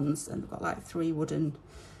collapsible ones, and they've got like 3 wooden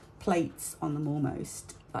plates on them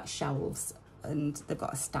almost, like shelves, and they've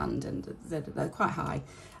got a stand, and they're quite high,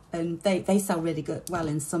 and they sell really well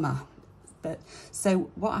in summer. But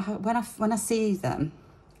so when I see them,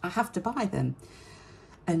 I have to buy them.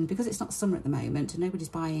 And because it's not summer at the moment and nobody's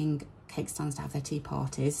buying cake stands to have their tea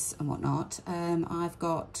parties and whatnot, I've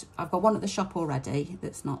got one at the shop already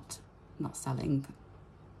that's not selling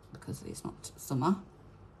because it's not summer.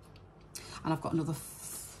 And I've got another,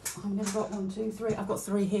 I've never got 1, 2, 3. I've got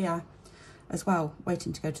 3 here as well,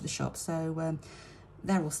 waiting to go to the shop. So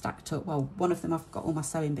they're all stacked up. Well, one of them I've got all my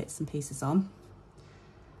sewing bits and pieces on,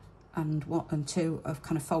 and 2 I've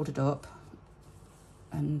kind of folded up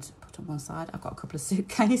and put on one side. I've got a couple of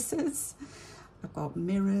suitcases. I've got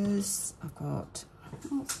mirrors. I've got,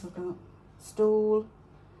 what else have I got? Stool,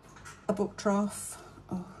 a book trough.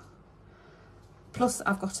 Oh. Plus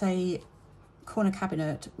I've got a corner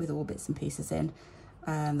cabinet with all bits and pieces in.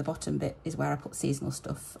 The bottom bit is where I put seasonal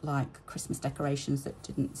stuff like Christmas decorations that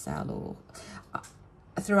didn't sell, or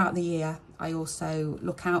throughout the year I also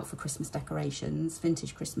look out for Christmas decorations,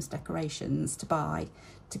 vintage Christmas decorations to buy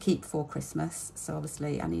to keep for Christmas. So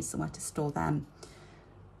obviously I need somewhere to store them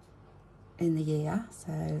in the year,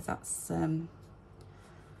 so that's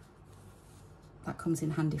that comes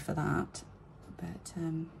in handy for that. But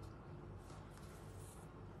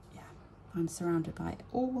yeah, I'm surrounded by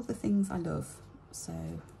all the things I love, so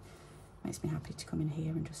it makes me happy to come in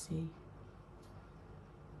here and just see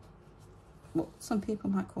what some people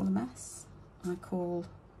might call a mess. I call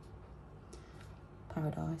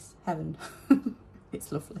paradise, heaven.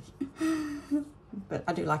 It's lovely. But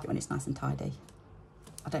I do like it when it's nice and tidy.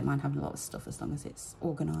 I don't mind having a lot of stuff as long as it's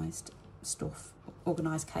organised stuff,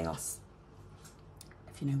 organised chaos,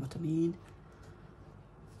 if you know what I mean.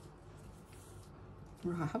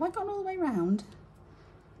 Right, have I gone all the way round?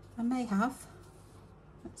 I may have.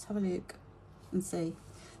 Let's have a look and see.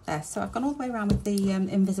 There, so I've gone all the way around with the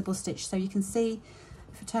invisible stitch, so you can see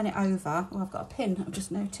if I turn it over. Oh, I've got a pin. I've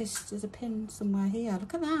just noticed there's a pin somewhere here.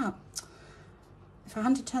 Look at that. If I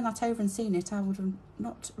hadn't turned that over and seen it, I would have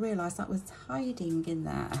not realised that was hiding in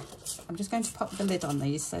there. I'm just going to pop the lid on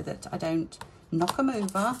these so that I don't knock them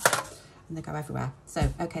over and they go everywhere.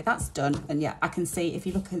 So, okay, that's done. And yeah, I can see, if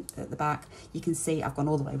you look at the back, you can see I've gone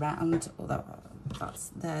all the way round, although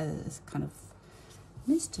there's kind of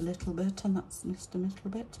missed a little bit, and that's missed a little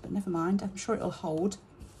bit, but never mind. I'm sure it'll hold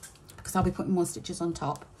because I'll be putting more stitches on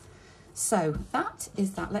top. So that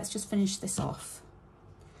is that. Let's just finish this off.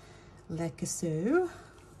 Like so,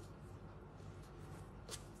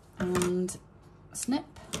 and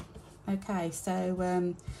snip. Okay,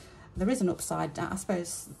 so there is an upside down. I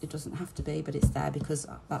suppose it doesn't have to be, but it's there because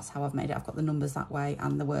that's how I've made it. I've got the numbers that way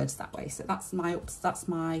and the words that way, so that's my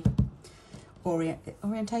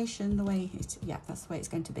orientation, the way it, yeah, that's the way it's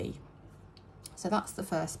going to be. So that's the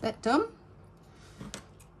first bit done.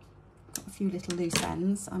 Got a few little loose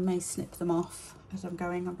ends. I may snip them off as I'm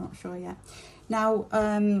going, I'm not sure yet. Now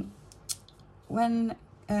when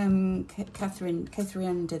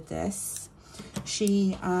Catherine did this,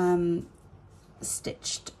 she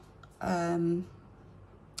stitched, I'm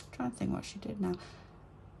trying to think what she did now.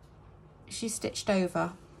 she's stitched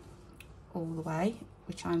over all the way,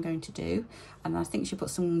 which I'm going to do, and I think she put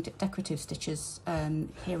some decorative stitches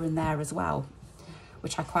here and there as well,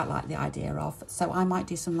 which I quite like the idea of. So I might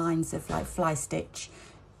do some lines of like fly stitch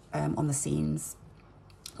on the seams,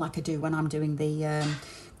 like I do when I'm doing the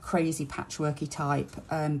crazy patchworky type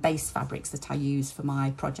base fabrics that I use for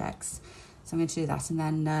my projects. So I'm going to do that, and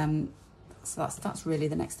then so that's really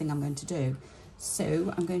the next thing I'm going to do.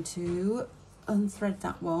 So I'm going to unthread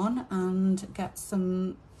that one and get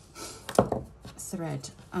some thread.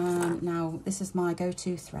 Now this is my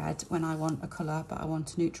go-to thread when I want a colour, but I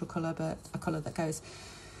want a neutral colour, but a colour that goes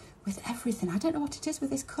with everything. I don't know what it is with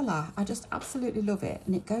this colour, I just absolutely love it,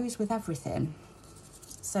 and it goes with everything.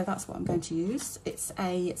 So that's what I'm going to use. It's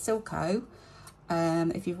a Silco.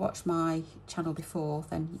 If you've watched my channel before,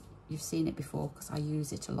 then you've seen it before because I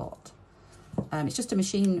use it a lot. It's just a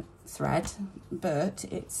machine thread, but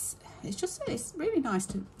it's really nice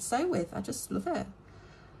to sew with. I just love it.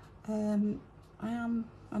 I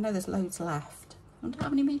know there's loads left. I wonder how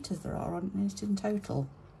many meters there are on it in total.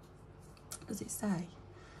 Does it say?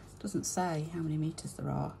 It doesn't say how many meters there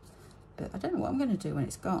are, but I don't know what I'm going to do when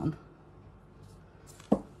it's gone.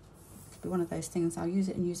 Be one of those things. I'll use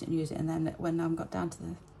it and use it and use it, and then when I've got down to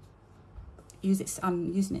the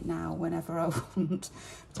I'm using it now whenever I want,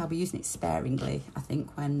 but I'll be using it sparingly, I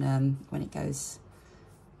think, when it goes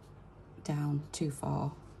down too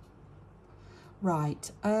far.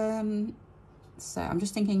 Right, so I'm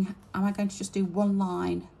just thinking, am I going to just do one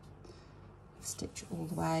line, stitch all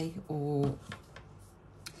the way, or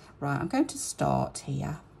right, I'm going to start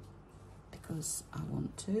here because I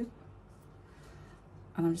want to.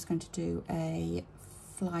 And I'm just going to do a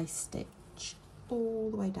fly stitch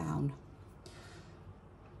all the way down.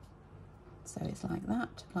 So it's like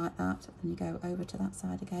that, and you go over to that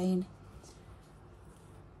side again.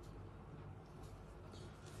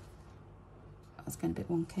 That's going a bit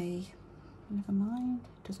wonky. Never mind,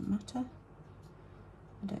 it doesn't matter.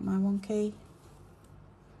 I don't mind wonky.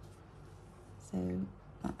 So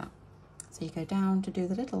like that. So you go down to do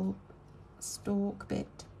the little stalk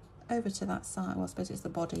bit, over to that side. Well, I suppose it's the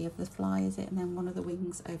body of the fly, is it? And then one of the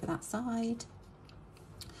wings over that side,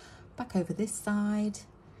 back over this side,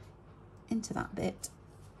 into that bit,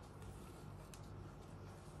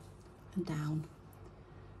 and down.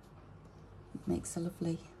 It makes a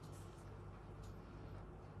lovely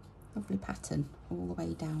pattern all the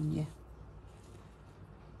way down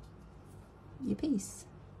your piece.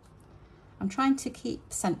 I'm trying to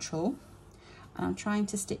keep central, and I'm trying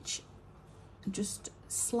to stitch just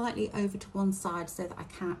slightly over to one side so that I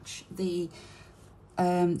catch the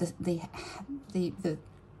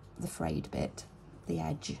frayed bit, the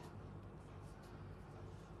edge.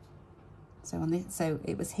 So on this, so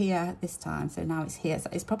it was here this time, so now it's here. So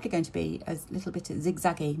it's probably going to be a little bit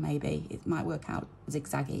zigzaggy, maybe. It might work out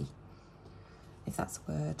zigzaggy, if that's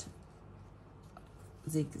a word.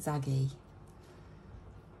 Zigzaggy.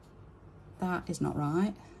 That is not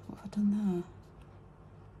right. What have I done there?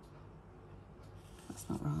 That's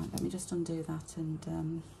not right. Let me just undo that,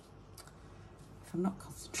 and if I'm not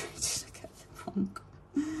concentrated, I get it wrong.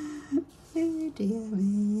 Oh dear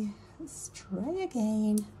me. Let's try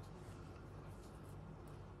again.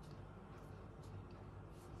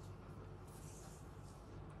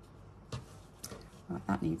 Right,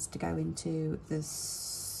 that needs to go into the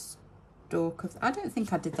stalk of... I don't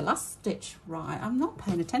think I did the last stitch right. I'm not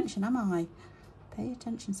paying attention, am I? Pay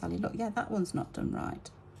attention, Sally. Look, yeah, that one's not done right,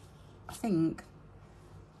 I think.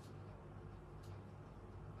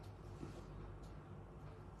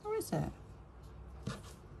 Or is it?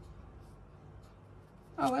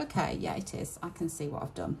 Oh, okay, yeah, it is. I can see what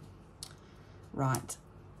I've done. Right.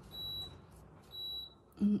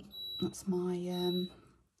 That's my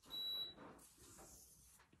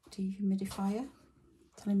dehumidifier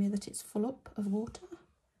telling me that it's full up of water.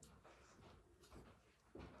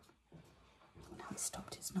 Now it's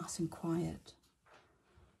stopped, it's nice and quiet.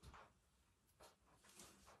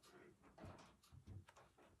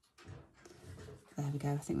 There we go,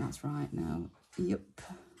 I think that's right now. Yep.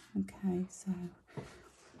 Okay, so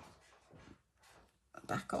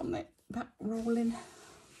back on it, back rolling.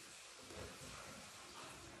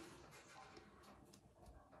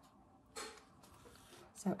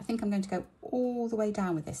 So I think I'm going to go all the way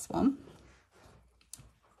down with this one.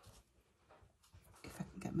 If I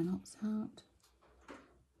can get my knots out.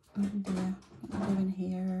 Oh dear, what am I doing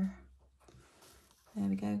here? There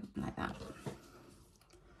we go, like that.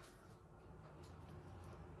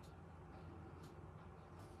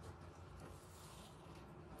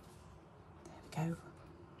 There we go.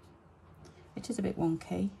 It is a bit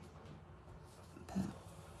wonky, but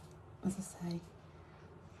as I say,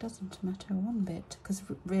 doesn't matter one bit, because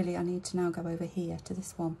really I need to now go over here to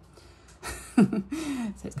this one. So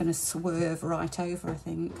it's going to swerve right over, I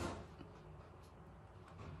think.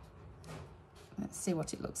 Let's see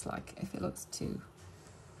what it looks like. If it looks too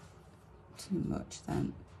much,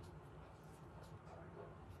 then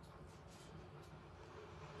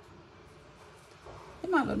it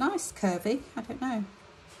might look nice, curvy, I don't know.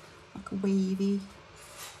 Like a wavy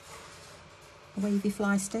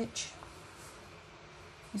fly stitch.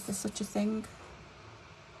 Is there such a thing?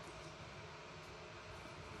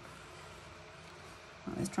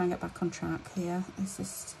 Right, let's try and get back on track here. It's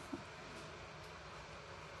just...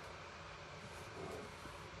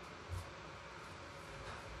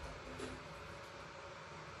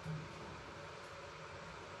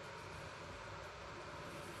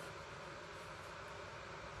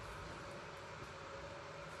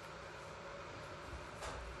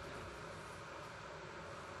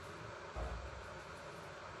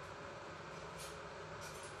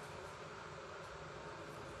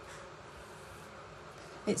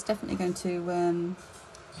 It's definitely going to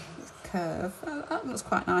curve. Oh, that looks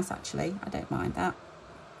quite nice actually. I don't mind that.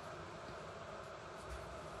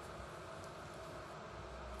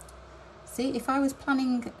 See, if I was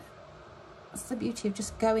planning, that's the beauty of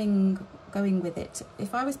just going with it.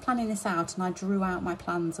 If I was planning this out and I drew out my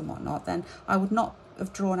plans and whatnot, then I would not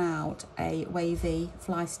have drawn out a wavy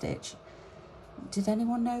fly stitch. Did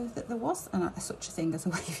anyone know that there was such a thing as a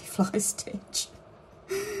wavy fly stitch?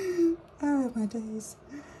 Oh my days.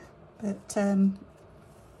 But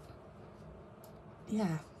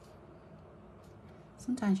yeah,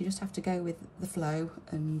 sometimes you just have to go with the flow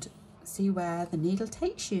and see where the needle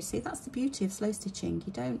takes you. See, that's the beauty of slow stitching.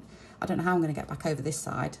 I don't know how I'm going to get back over this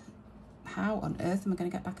side. How on earth am I going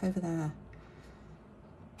to get back over there?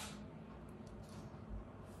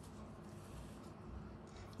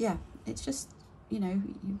 Yeah, it's just, you know,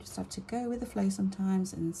 you just have to go with the flow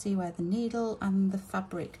sometimes and see where the needle and the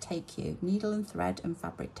fabric take you. Needle and thread and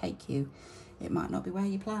fabric take you. It might not be where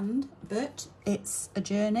you planned, but it's a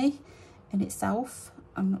journey in itself.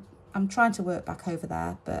 I'm trying to work back over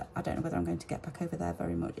there, but I don't know whether I'm going to get back over there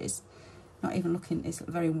very much. It's not even looking, it's a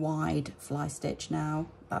very wide fly stitch now.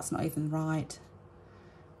 That's not even right.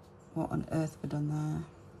 What on earth have I done there?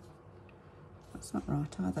 That's not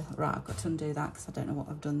right either. Right, I've got to undo that because I don't know what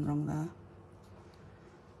I've done wrong there.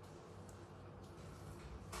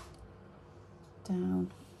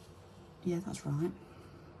 Down. Yeah, that's right.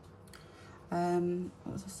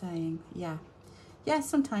 What was I saying? Yeah,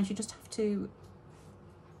 sometimes you just have to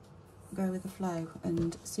go with the flow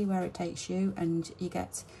and see where it takes you, and you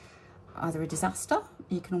get either a disaster,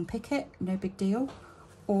 you can unpick it, no big deal,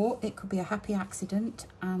 or it could be a happy accident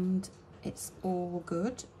and it's all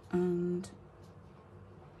good, and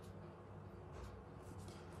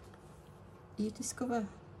you discover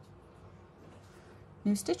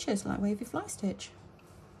new stitches like wavy fly stitch.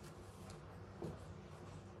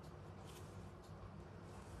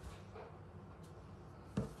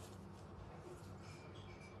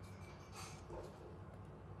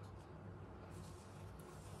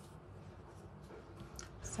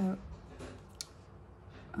 So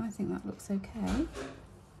I think that looks okay,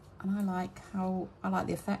 and I like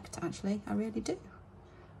the effect actually, I really do.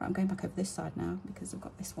 Right, I'm going back over this side now because I've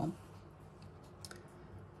got this one.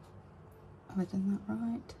 Have I done that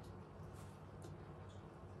right?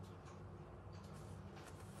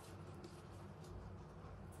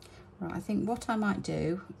 Right, I think what I might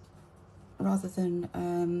do, rather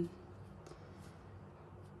than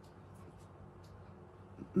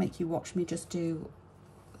make you watch me just do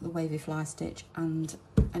the wavy fly stitch and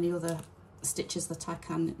any other stitches that I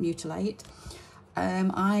can mutilate,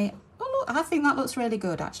 I think that looks really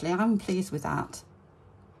good actually. I'm pleased with that.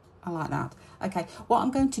 I like that. Okay, what I'm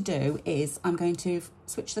going to do is I'm going to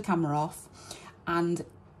switch the camera off and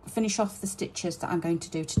finish off the stitches that I'm going to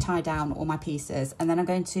do to tie down all my pieces, and then I'm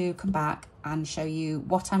going to come back and show you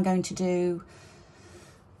what I'm going to do.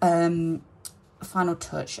 Final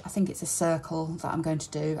touch, I think it's a circle that I'm going to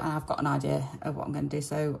do, and I've got an idea of what I'm going to do,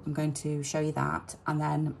 so I'm going to show you that and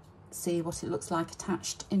then see what it looks like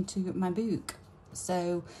attached into my book.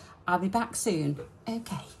 So I'll be back soon.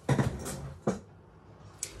 Okay.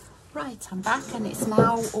 Right, I'm back and it's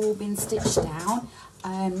now all been stitched down.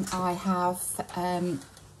 I have,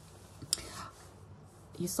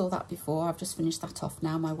 you saw that before, I've just finished that off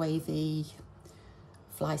now, my wavy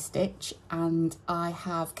fly stitch, and I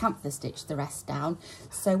have camphor stitched the rest down.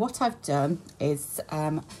 So what I've done is,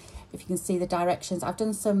 if you can see the directions, I've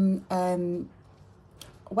done some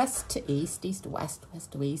west to east, east to west,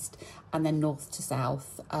 west to east, and then north to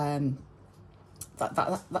south.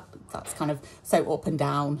 That's kind of so up and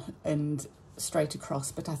down, and straight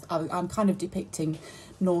across, but I'm kind of depicting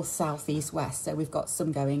north, south, east, west. So we've got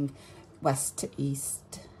some going west to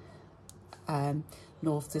east,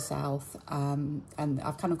 north to south, and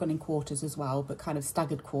I've kind of gone in quarters as well, but kind of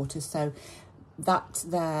staggered quarters. So that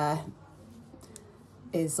there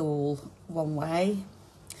is all one way.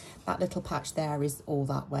 That little patch there is all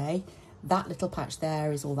that way. That little patch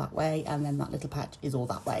there is all that way, and then that little patch is all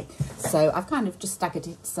that way. So I've kind of just staggered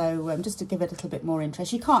it, so just to give it a little bit more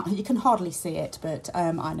interest. You can hardly see it, but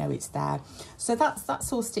I know it's there. So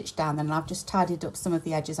that's all stitched down then, and I've just tidied up some of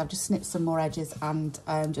the edges. I've just snipped some more edges and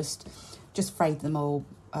just frayed them all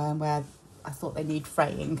where I thought they need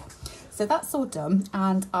fraying. So that's all done,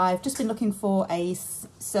 and I've just been looking for a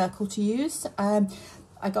circle to use.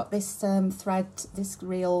 I got this thread, this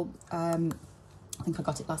reel, I think I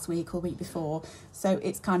got it last week or week before, so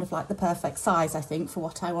it's kind of like the perfect size, I think, for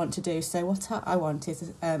what I want to do. So what I want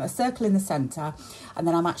is a circle in the centre, and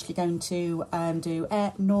then I'm actually going to do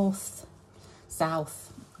north,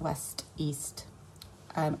 south, west, east,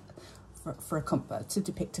 for a compass, to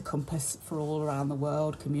depict a compass for all around the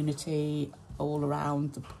world, community, all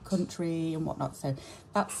around the country and whatnot. So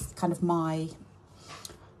that's kind of my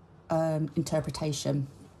interpretation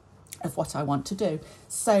of what I want to do.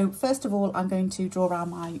 So first of all, I'm going to draw around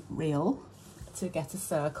my reel to get a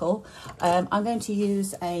circle. I'm going to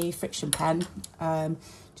use a friction pen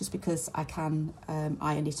just because I can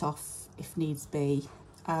iron it off if needs be.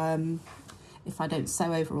 If I don't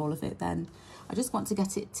sew over all of it, then I just want to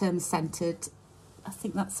get it centered. I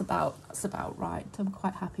think that's about right. I'm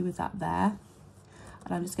quite happy with that there,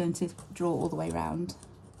 and I'm just going to draw all the way around.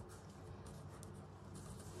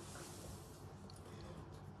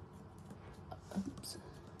 Oops.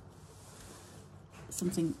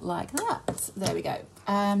 Something like that. There we go.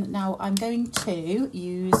 Now I'm going to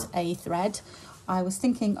use a thread. I was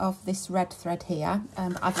thinking of this red thread here.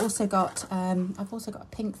 I've also got a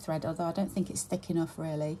pink thread, although I don't think it's thick enough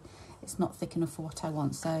really. It's not thick enough for what I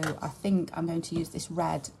want, so I think I'm going to use this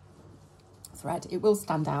red thread. It will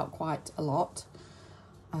stand out quite a lot,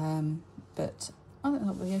 but I think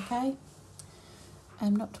that'll be okay.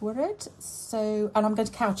 I'm not worried. So, and I'm going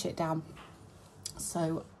to couch it down.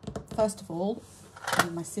 So first of all, I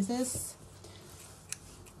need my scissors,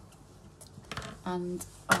 and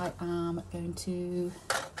I am going to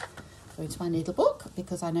go into my needle book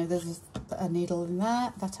because I know there's a needle in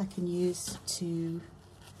there that I can use to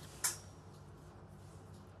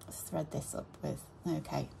thread this up with.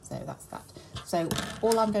 Okay, so that's that. So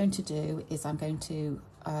all I'm going to do is I'm going to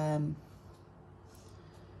come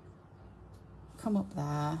up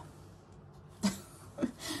there.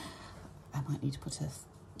 I might need to put a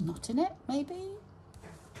knot in it, maybe.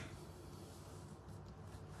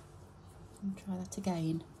 And try that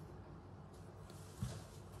again.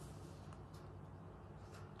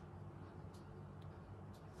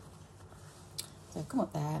 So come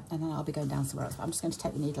up there, and then I'll be going down somewhere else. But I'm just going to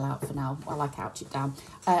take the needle out for now while I couch it down.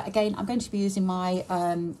 Again, I'm going to be using my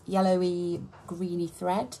yellowy, greeny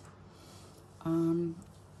thread.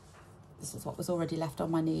 This is what was already left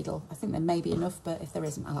on my needle. I think there may be enough, but if there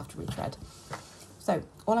isn't, I'll have to rethread. So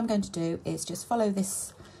all I'm going to do is just follow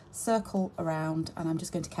this circle around, and I'm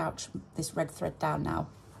just going to couch this red thread down now.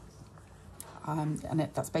 And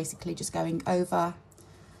that's basically just going over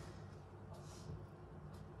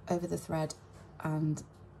the thread and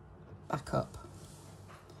back up.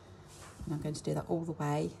 And I'm going to do that all the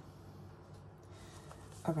way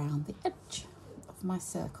around the edge of my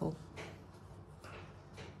circle.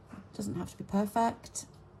 Doesn't have to be perfect.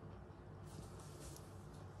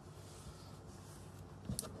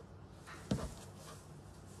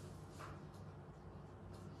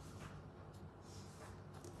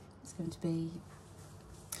 It's going to be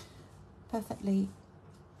perfectly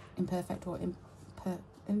imperfect or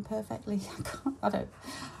imperfectly. I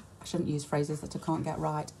shouldn't use phrases that I can't get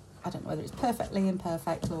right. I don't know whether it's perfectly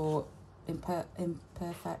imperfect or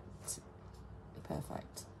imperfect.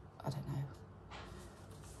 I don't know.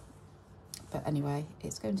 But anyway,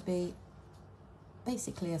 it's going to be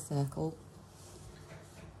basically a circle.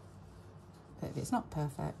 But if it's not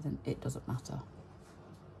perfect, then it doesn't matter.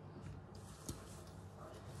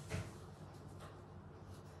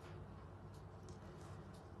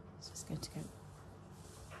 It's just going to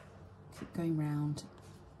keep going round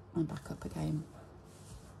and back up again.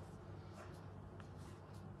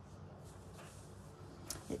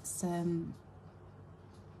 It's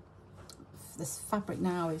this fabric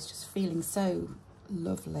now is just feeling so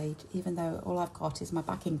lovely, even though all I've got is my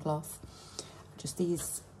backing cloth, just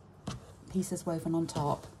these pieces woven on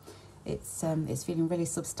top. It's feeling really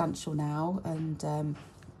substantial now, and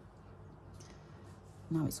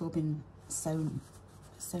now it's all been sewn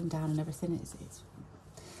sewn down and everything.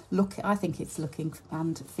 I think it's looking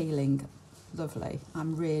and feeling lovely.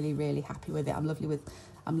 I'm really happy with it. I'm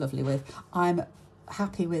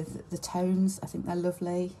happy with the tones. I think they're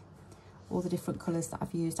lovely. All the different colours that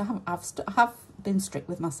I've used. I have been strict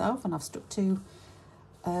with myself, and I've stuck to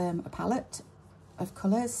a palette of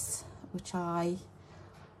colours which I'm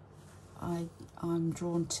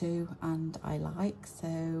drawn to and I like.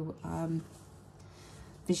 So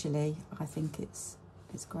visually, I think it's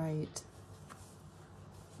great.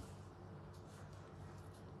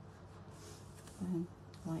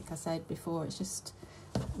 Like I said before, it's just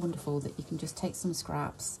wonderful that you can just take some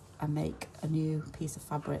scraps and make a new piece of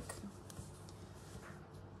fabric.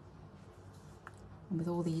 And with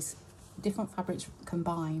all these different fabrics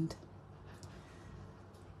combined,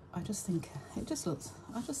 I just think it just looks,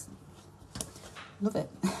 I just love it.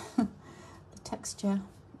 The texture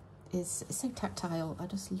is so tactile. I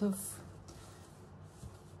just love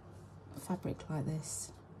fabric like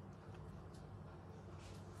this.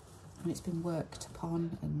 And it's been worked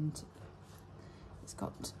upon, and it's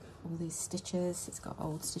got all these stitches. It's got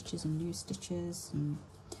old stitches and new stitches and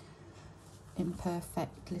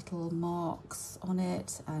imperfect little marks on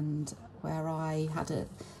it, and where I had a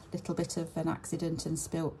little bit of an accident and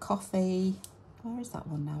spilt coffee. Where is that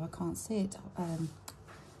one now? I can't see it.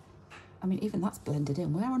 I mean, even that's blended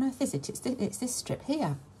in. Where on earth is it? It's this strip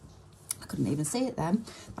here. I couldn't even see it then.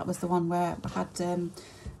 That was the one where I had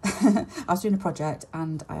I was doing a project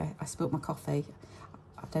and I spilt my coffee.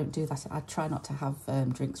 I don't do that. I try not to have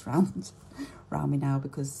drinks round me now,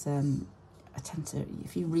 because I tend to,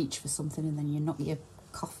 if you reach for something and then you knock your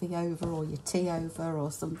coffee over or your tea over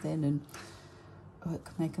or something, and it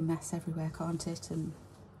can make a mess everywhere, can't it? And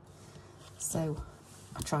so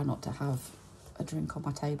I try not to have a drink on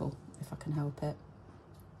my table if I can help it.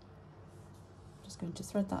 I'm just going to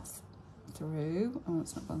thread that through. Oh,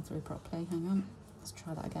 it's not gone through properly. Hang on. Let's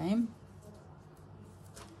try that again.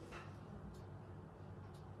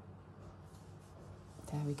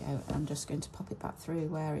 There we go. I'm just going to pop it back through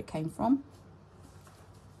where it came from.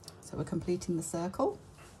 So we're completing the circle.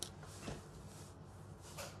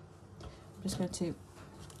 I'm just going to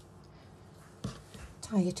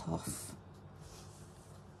tie it off.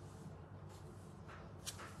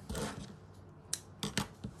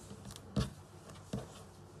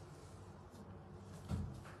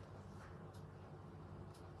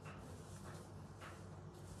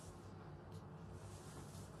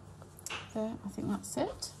 There, I think that's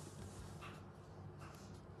it.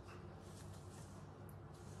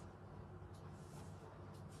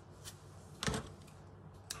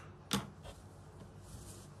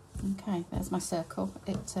 Okay, there's my circle.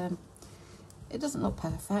 It doesn't look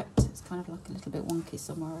perfect. It's kind of like a little bit wonky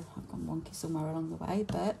somewhere. I've gone wonky somewhere along the way,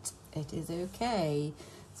 but it is okay.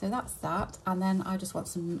 So that's that. And then I just want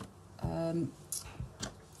some, what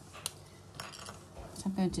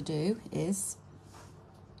I'm going to do is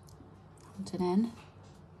hunt an N.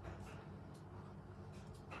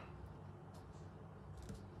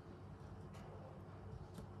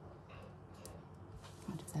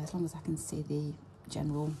 Kind of there, as long as I can see the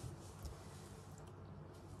general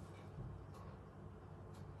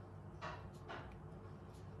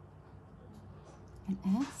an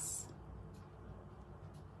S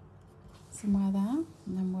somewhere there,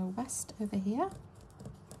 and then we're west over here.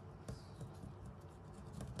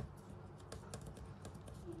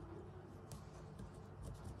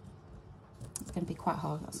 It's going to be quite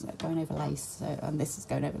hard. That's going over lace, so, and this is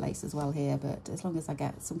going over lace as well here, but as long as I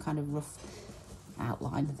get some kind of rough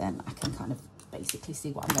outline, then I can kind of basically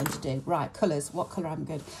see what I'm going to do. Right, colours, what colour I'm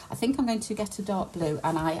going to... I think I'm going to get a dark blue,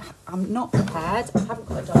 and I'm not prepared. I haven't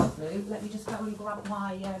got a dark blue. Let me just go and grab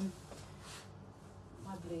my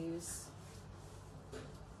my blues.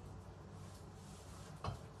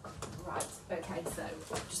 Right, okay, so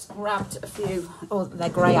I've just grabbed a few. Oh, they're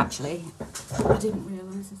grey actually. I didn't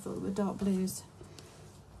realise, I thought they were dark blues.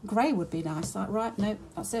 Grey would be nice, like, right, no,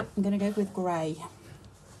 that's it. I'm going to go with grey.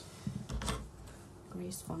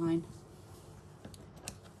 Grey's fine.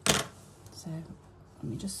 So let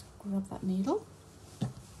me just grab that needle.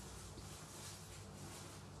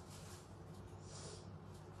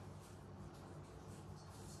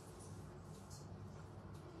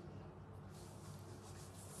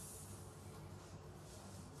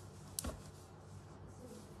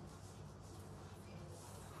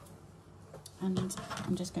 And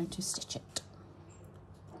I'm just going to stitch it.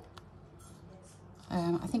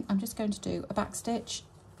 I think I'm just going to do a back stitch.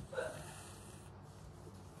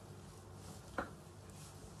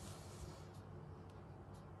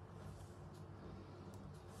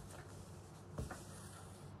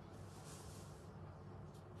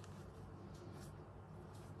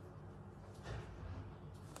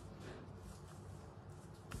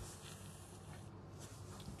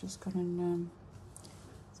 just gone and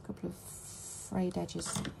there's a couple of frayed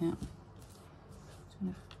edges. Yeah, just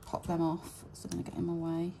going to pop them off. So I'm going to get in my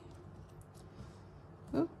way.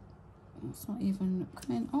 Oh, it's not even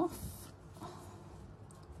coming off.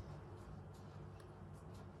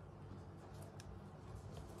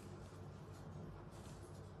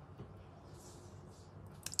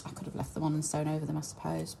 I could have left them on and sewn over them, I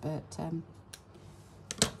suppose, but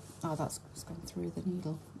oh, that's gone through the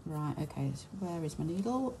needle. Right, okay, so where is my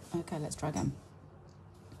needle? Okay, let's try again.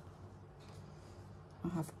 I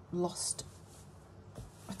have lost,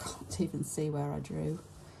 I can't even see where I drew.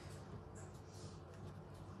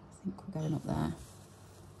 I think we're going up there.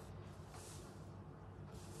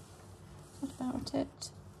 Is that about it?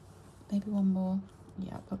 Maybe one more.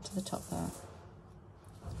 Yeah, up to the top there.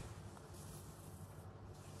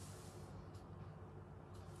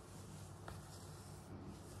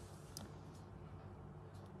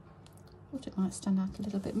 Thought it might stand out a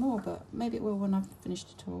little bit more, but maybe it will when I've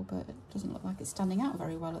finished it all, but it doesn't look like it's standing out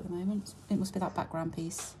very well at the moment. It must be that background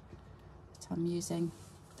piece that I'm using,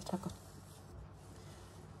 that I've got.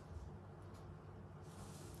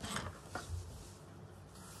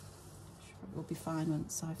 Sure, it will be fine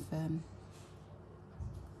once I've got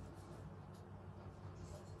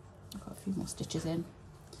a few more stitches in.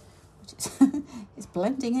 But it's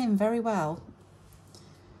blending in very well.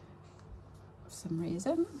 For some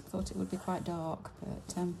reason, thought it would be quite dark,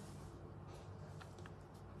 but so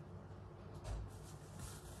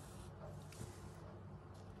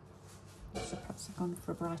perhaps I've gone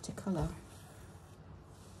for a brighter colour.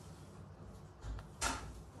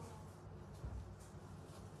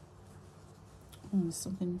 There's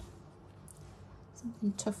something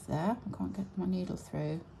tough there. I can't get my needle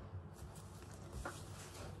through.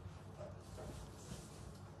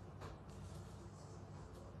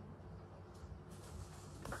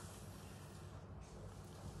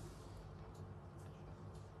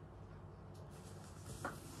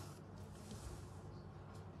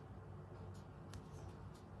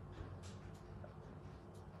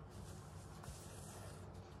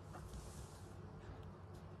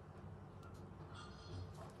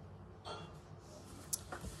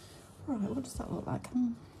 Right, what does that look like?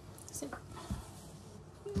 Is it?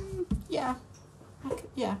 Yeah.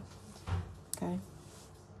 Yeah. Okay.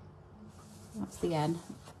 That's the N.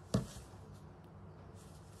 I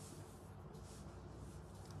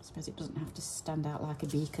suppose it doesn't have to stand out like a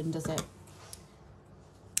beacon, does it?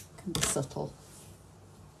 It can be subtle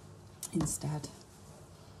instead.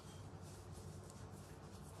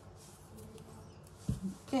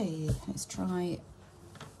 Okay, let's try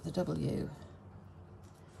the W.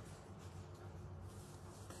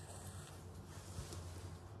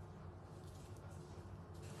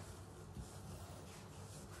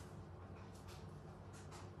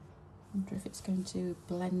 I wonder if it's going to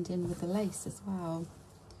blend in with the lace as well.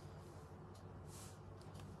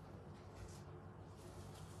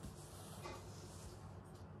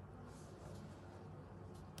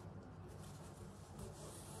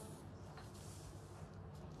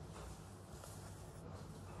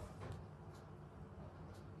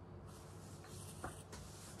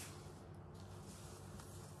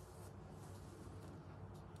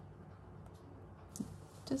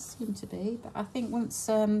 It does seem to be, but I think once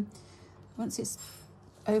it's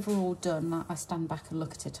overall done, I stand back and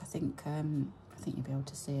look at it. I think you'll be able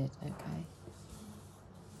to see it. Okay.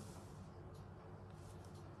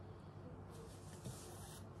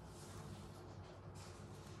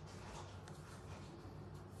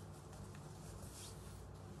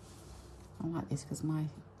 I like this because my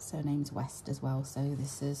surname's West as well, so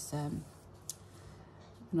this is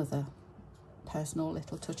another personal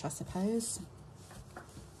little touch, I suppose.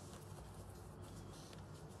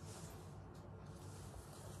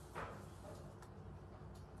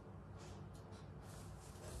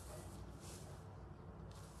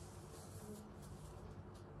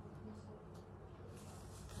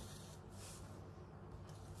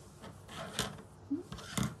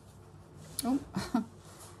 Oh,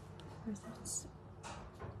 that's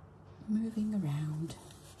moving around.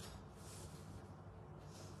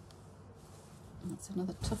 That's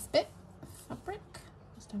another tough bit of fabric.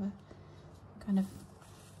 Just have a kind of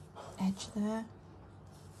edge there.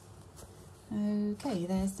 Okay,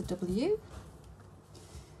 there's the W.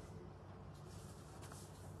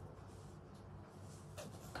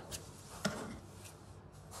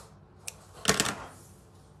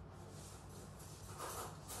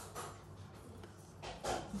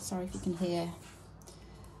 Sorry if you can hear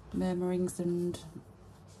murmurings and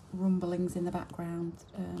rumblings in the background.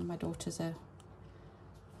 My daughters are,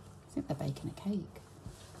 I think they're baking a cake.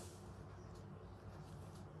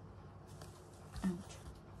 Ouch.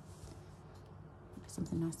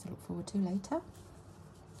 something nice to look forward to later.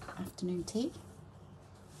 Afternoon tea.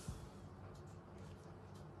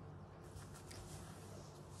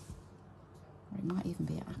 Or it might even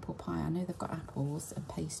be an apple pie. I know they've got apples and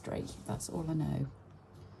pastry, that's all I know.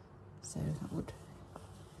 So that would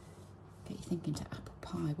get you thinking to apple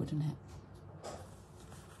pie, wouldn't it?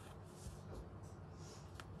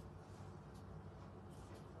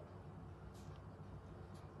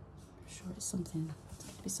 I'm sure it's going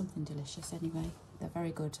to be something delicious anyway. They're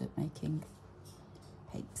very good at making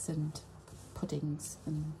cakes and puddings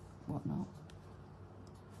and whatnot.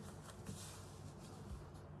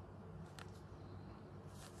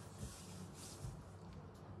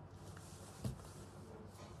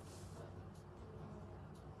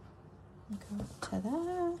 Go up to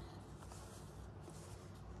there.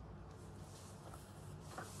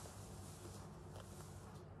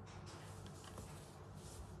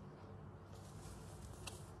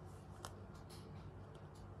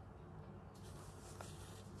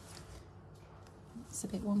 It's a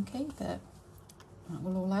bit wonky, but that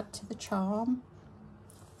will all add to the charm.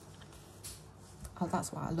 Oh,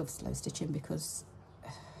 that's why I love slow stitching, because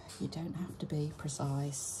you don't have to be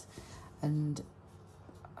precise, and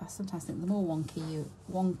I sometimes think the more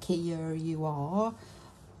wonkier you are,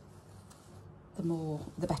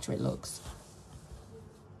 the better it looks.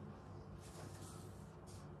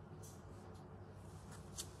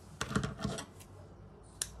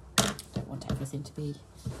 Don't want everything to be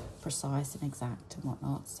precise and exact and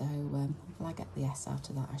whatnot, so will I get the S out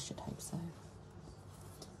of that? I should hope so.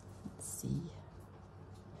 Let's see.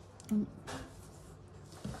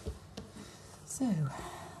 So,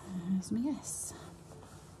 there's my S.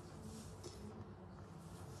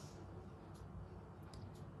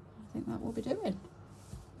 I think that will be doing.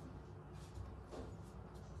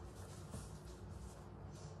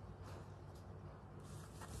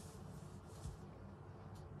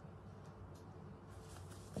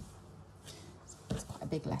 It's quite a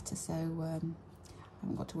big letter, so I haven't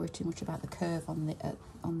got to worry too much about the curve on the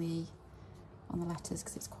letters,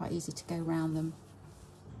 because it's quite easy to go around them.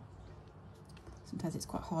 Sometimes it's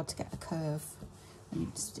quite hard to get a curve when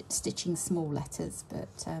you're stitching small letters,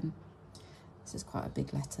 but this is quite a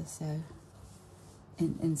big letter, so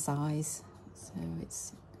in size, so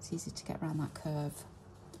it's easy to get around that curve.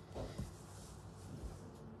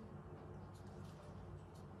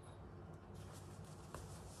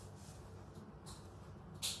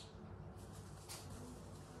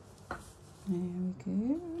 There we go,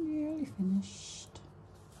 nearly finished.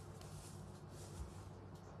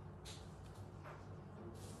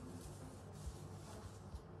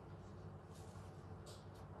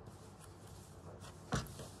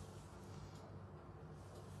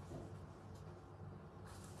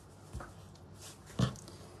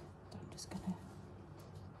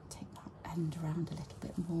 End around a little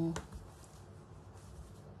bit more.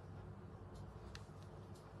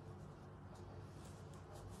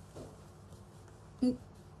 Is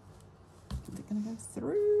it going to go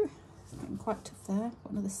through? It's getting quite tough there.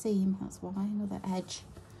 Got another seam, that's why, another edge.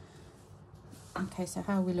 Okay, so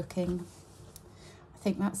how are we looking? I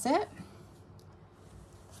think that's it.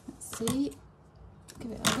 Let's see.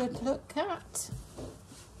 Give it a good look at.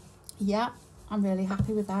 Yeah, I'm really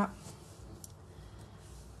happy with that.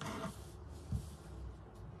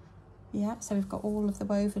 Yeah, so we've got all of the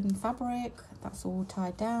woven fabric, that's all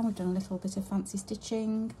tied down. We've done a little bit of fancy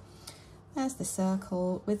stitching. There's the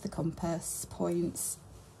circle with the compass points.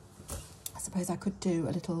 I suppose I could do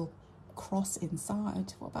a little cross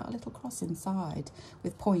inside. What about a little cross inside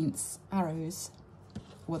with points, arrows?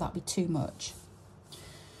 Will that be too much?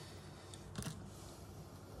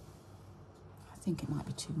 I think it might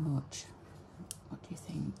be too much. What do you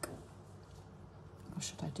think? Or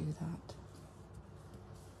should I do that?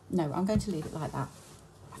 No, I'm going to leave it like that.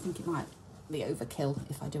 I think it might be overkill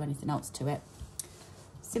if I do anything else to it.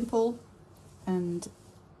 Simple and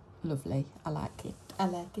lovely. I like it. I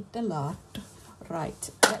like it a lot. Right,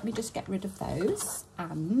 let me just get rid of those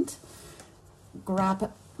and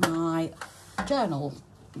grab my journal,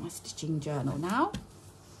 my stitching journal now.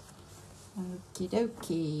 Okie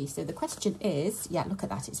dokie. So the question is, yeah, look at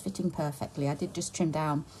that. It's fitting perfectly. I did just trim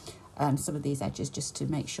down some of these edges just to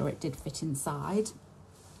make sure it did fit inside.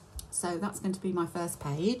 So that's going to be my first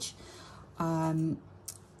page.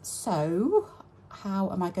 So how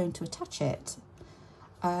am I going to attach it?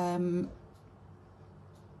 I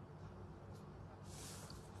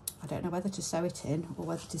don't know whether to sew it in or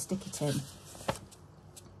whether to stick it in.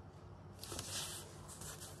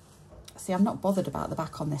 See, I'm not bothered about the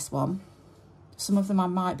back on this one. Some of them I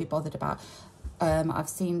might be bothered about. I've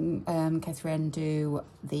seen Catherine do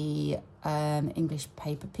the English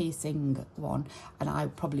paper piecing one, and I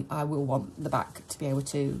will want the back to be able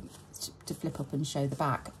to flip up and show the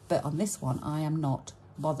back, but on this one I am not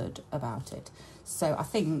bothered about it. So I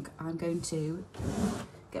think I'm going to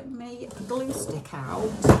get me a glue stick out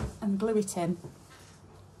and glue it in.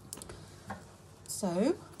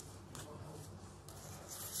 So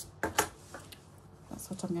that's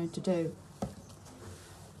what I'm going to do.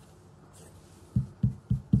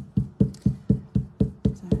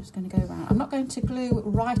 So I'm just going to go around. I'm not going to glue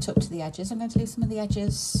right up to the edges. I'm going to leave some of the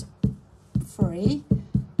edges free,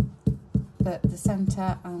 but the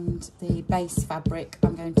centre and the base fabric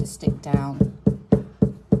I'm going to stick down.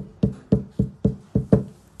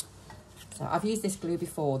 So I've used this glue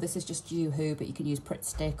before. This is just Yoo-hoo, but you can use Pritt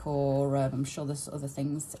Stick, or I'm sure there's other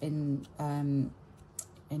things in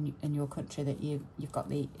your country that you've got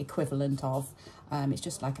the equivalent of. It's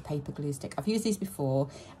just like a paper glue stick. I've used these before,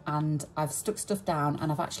 and I've stuck stuff down,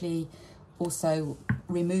 and I've actually also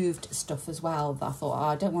removed stuff as well that I thought, oh,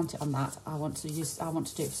 I don't want it on that. I want to do it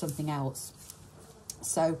for something else.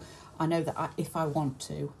 So I know that if I want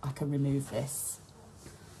to, I can remove this.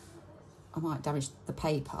 I might damage the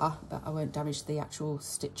paper, but I won't damage the actual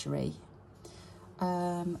stitchery.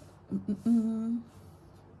 I'm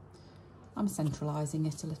centralising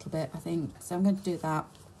it a little bit, I think. So I'm going to do that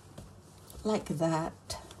like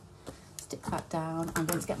that. Stick that down. I'm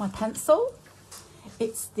going to get my pencil.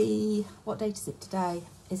 It's the, what date is it today?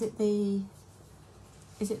 Is it the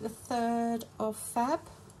 3rd of Feb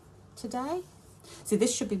today? So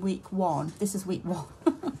this should be week 1. This is week 1.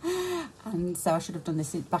 And so I should have done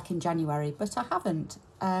this back in January, but I haven't,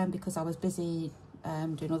 because I was busy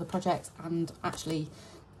doing other projects and actually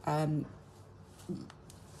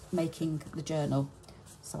making the journal.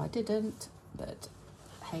 So I didn't, but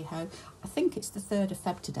hey ho. I think it's the 3rd of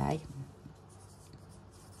Feb today.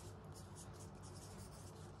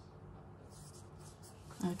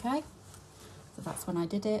 Okay, so that's when I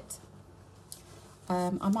did it.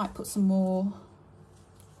 I might put some more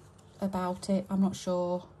about it, I'm not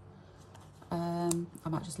sure. I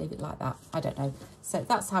might just leave it like that, I don't know. So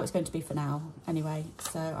that's how it's going to be for now anyway,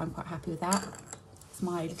 so I'm quite happy with that. It's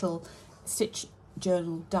my little stitch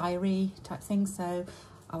journal diary type thing, so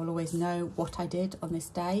I will always know what I did on this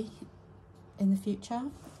day in the future.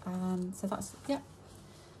 So that's, yeah,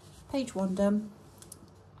 page 1 done,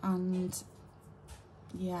 and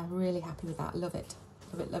yeah, really happy with that. Love it,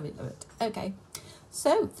 love it, love it, love it. Okay,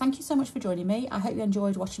 so thank you so much for joining me. I hope you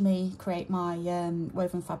enjoyed watching me create my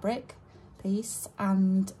woven fabric piece,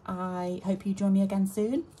 and I hope you join me again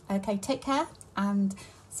soon. Okay, take care and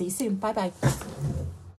see you soon. Bye bye.